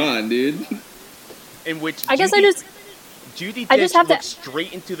 come on, dude. In which Judi Dench looked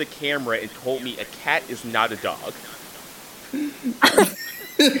straight into the camera and told me a cat is not a dog.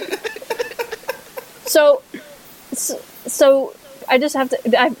 So I just have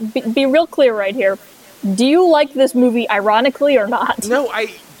to be real clear right here. Do you like this movie ironically or not? No,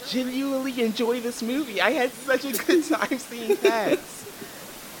 I genuinely enjoy this movie. I had such a good time seeing Cats.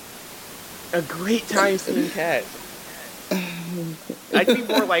 A great time seeing Cats. I'd be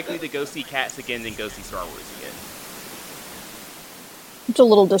more likely to go see Cats again than go see Star Wars again. It's a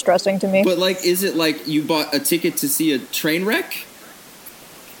little distressing to me. But like, is it like you bought a ticket to see a train wreck?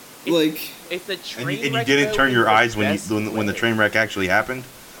 It's a train And you wreck, didn't though, turn in your the eyes when best when the way. train wreck actually happened.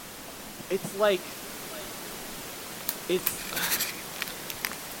 It's like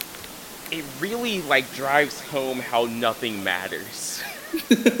it really like drives home how nothing matters.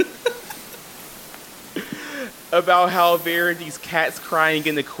 About how there are these cats crying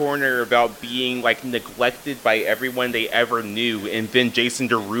in the corner about being like neglected by everyone they ever knew, and then Jason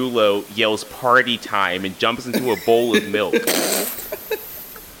Derulo yells "party time" and jumps into a bowl of milk.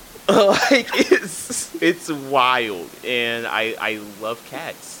 Like it's wild, and I love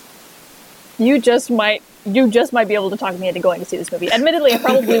cats. You just might be able to talk me into going to see this movie. Admittedly, I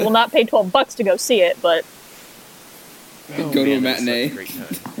probably will not pay $12 to go see it, but Go to a man, that was matinee. such a great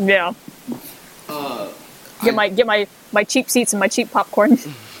time. yeah. Get my cheap seats and my cheap popcorn.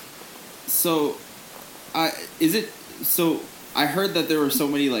 So, I heard that there were so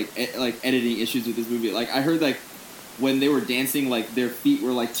many like editing issues with this movie. Like I heard like when they were dancing, like their feet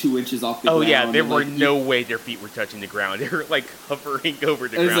were like 2 inches off the Oh ground. yeah, there and, were like, no way their feet were touching the ground. They were like hovering over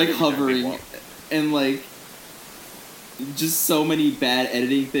the It was ground. like every time they hovering, walked. and like just so many bad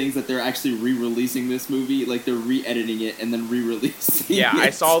editing things that they're actually re-releasing this movie. Like they're re-editing it and then re-releasing. Yeah, it. I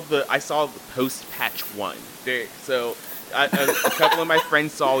saw the post patch one. So a couple of my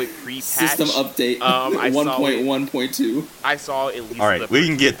friends saw it pre-patch. System update. I saw it- 1.1.2. I saw at least. All right, the we can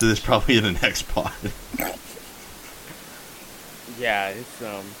first- get to this probably in the next pod. Yeah, it's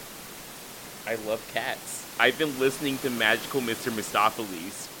I love cats. I've been listening to Magical Mr.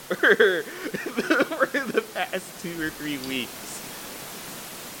 Mistopheles for the past 2 or 3 weeks.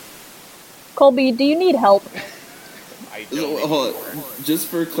 Colby, do you need help? I So, don't. hold on. Just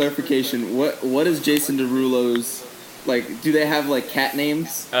for clarification, what is Jason Derulo's like? Do they have like cat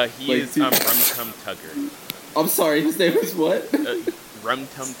names? He like, is dude- Rum Tum Tugger. I'm sorry, his name is what? Rum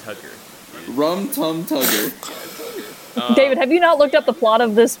Tum Tugger. Rum Tum Tugger. David, have you not looked up the plot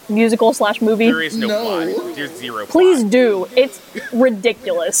of this musical/movie? There is no, No. plot. There's zero. Please plot. do. It's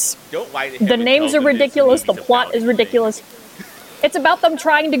ridiculous. Don't lie to him. The and names tell are them this ridiculous. The movie's plot about is anything. ridiculous. It's about them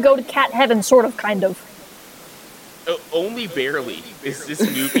trying to go to cat heaven, sort of, kind of. Only barely is this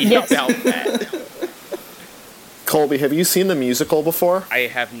movie Yes. about that. Colby, have you seen the musical before? I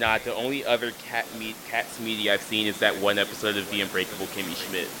have not. The only other Cats media I've seen is that one episode of The Unbreakable Kimmy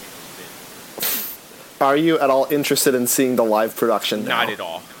Schmidt. Are you at all interested in seeing the live production now? Not at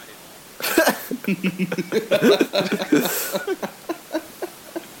all.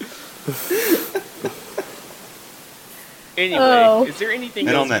 Anyway, Oh. is there anything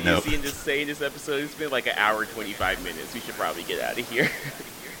And else on that you note- see in this say in this episode? It's been like an hour 25 minutes. We should probably get out of here.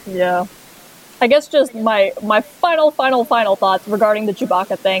 Yeah. I guess just my final thoughts regarding the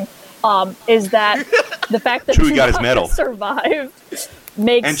Chewbacca thing is that the fact that Chewie got his Chewbacca medal. survived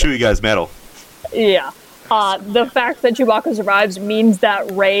makes And Chewie got his medal. yeah. The fact that Chewbacca survives means that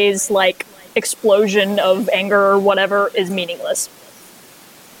Rey's like explosion of anger or whatever is meaningless.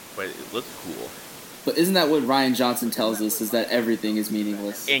 But it looked cool. But isn't that what Ryan Johnson tells us? Is that everything is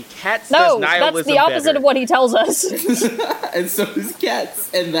meaningless? And Cats No, does that's nihilism the opposite better. of what he tells us. And so does cats.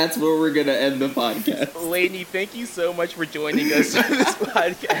 And that's where we're gonna end the podcast. Lainey, thank you so much for joining us on this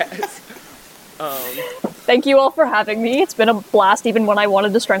podcast. Thank you all for having me. It's been a blast, even when I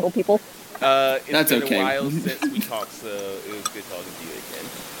wanted to strangle people. It's That's been okay. a while since we talked, so it was good talking to you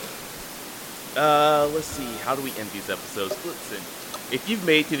again. Let's see, how do we end these episodes? Listen, if you've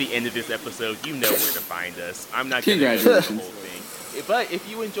made to the end of this episode, you know where to find us. I'm not going to go through the Congratulations. whole thing. But if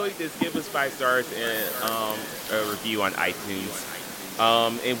you enjoyed this, give us 5 stars and a review on iTunes.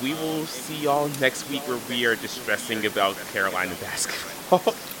 And we will see y'all next week where we are distressing about Carolina basketball.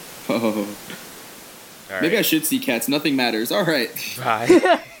 Oh. All Maybe I right. should see cats. Nothing matters. All right.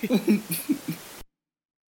 Bye.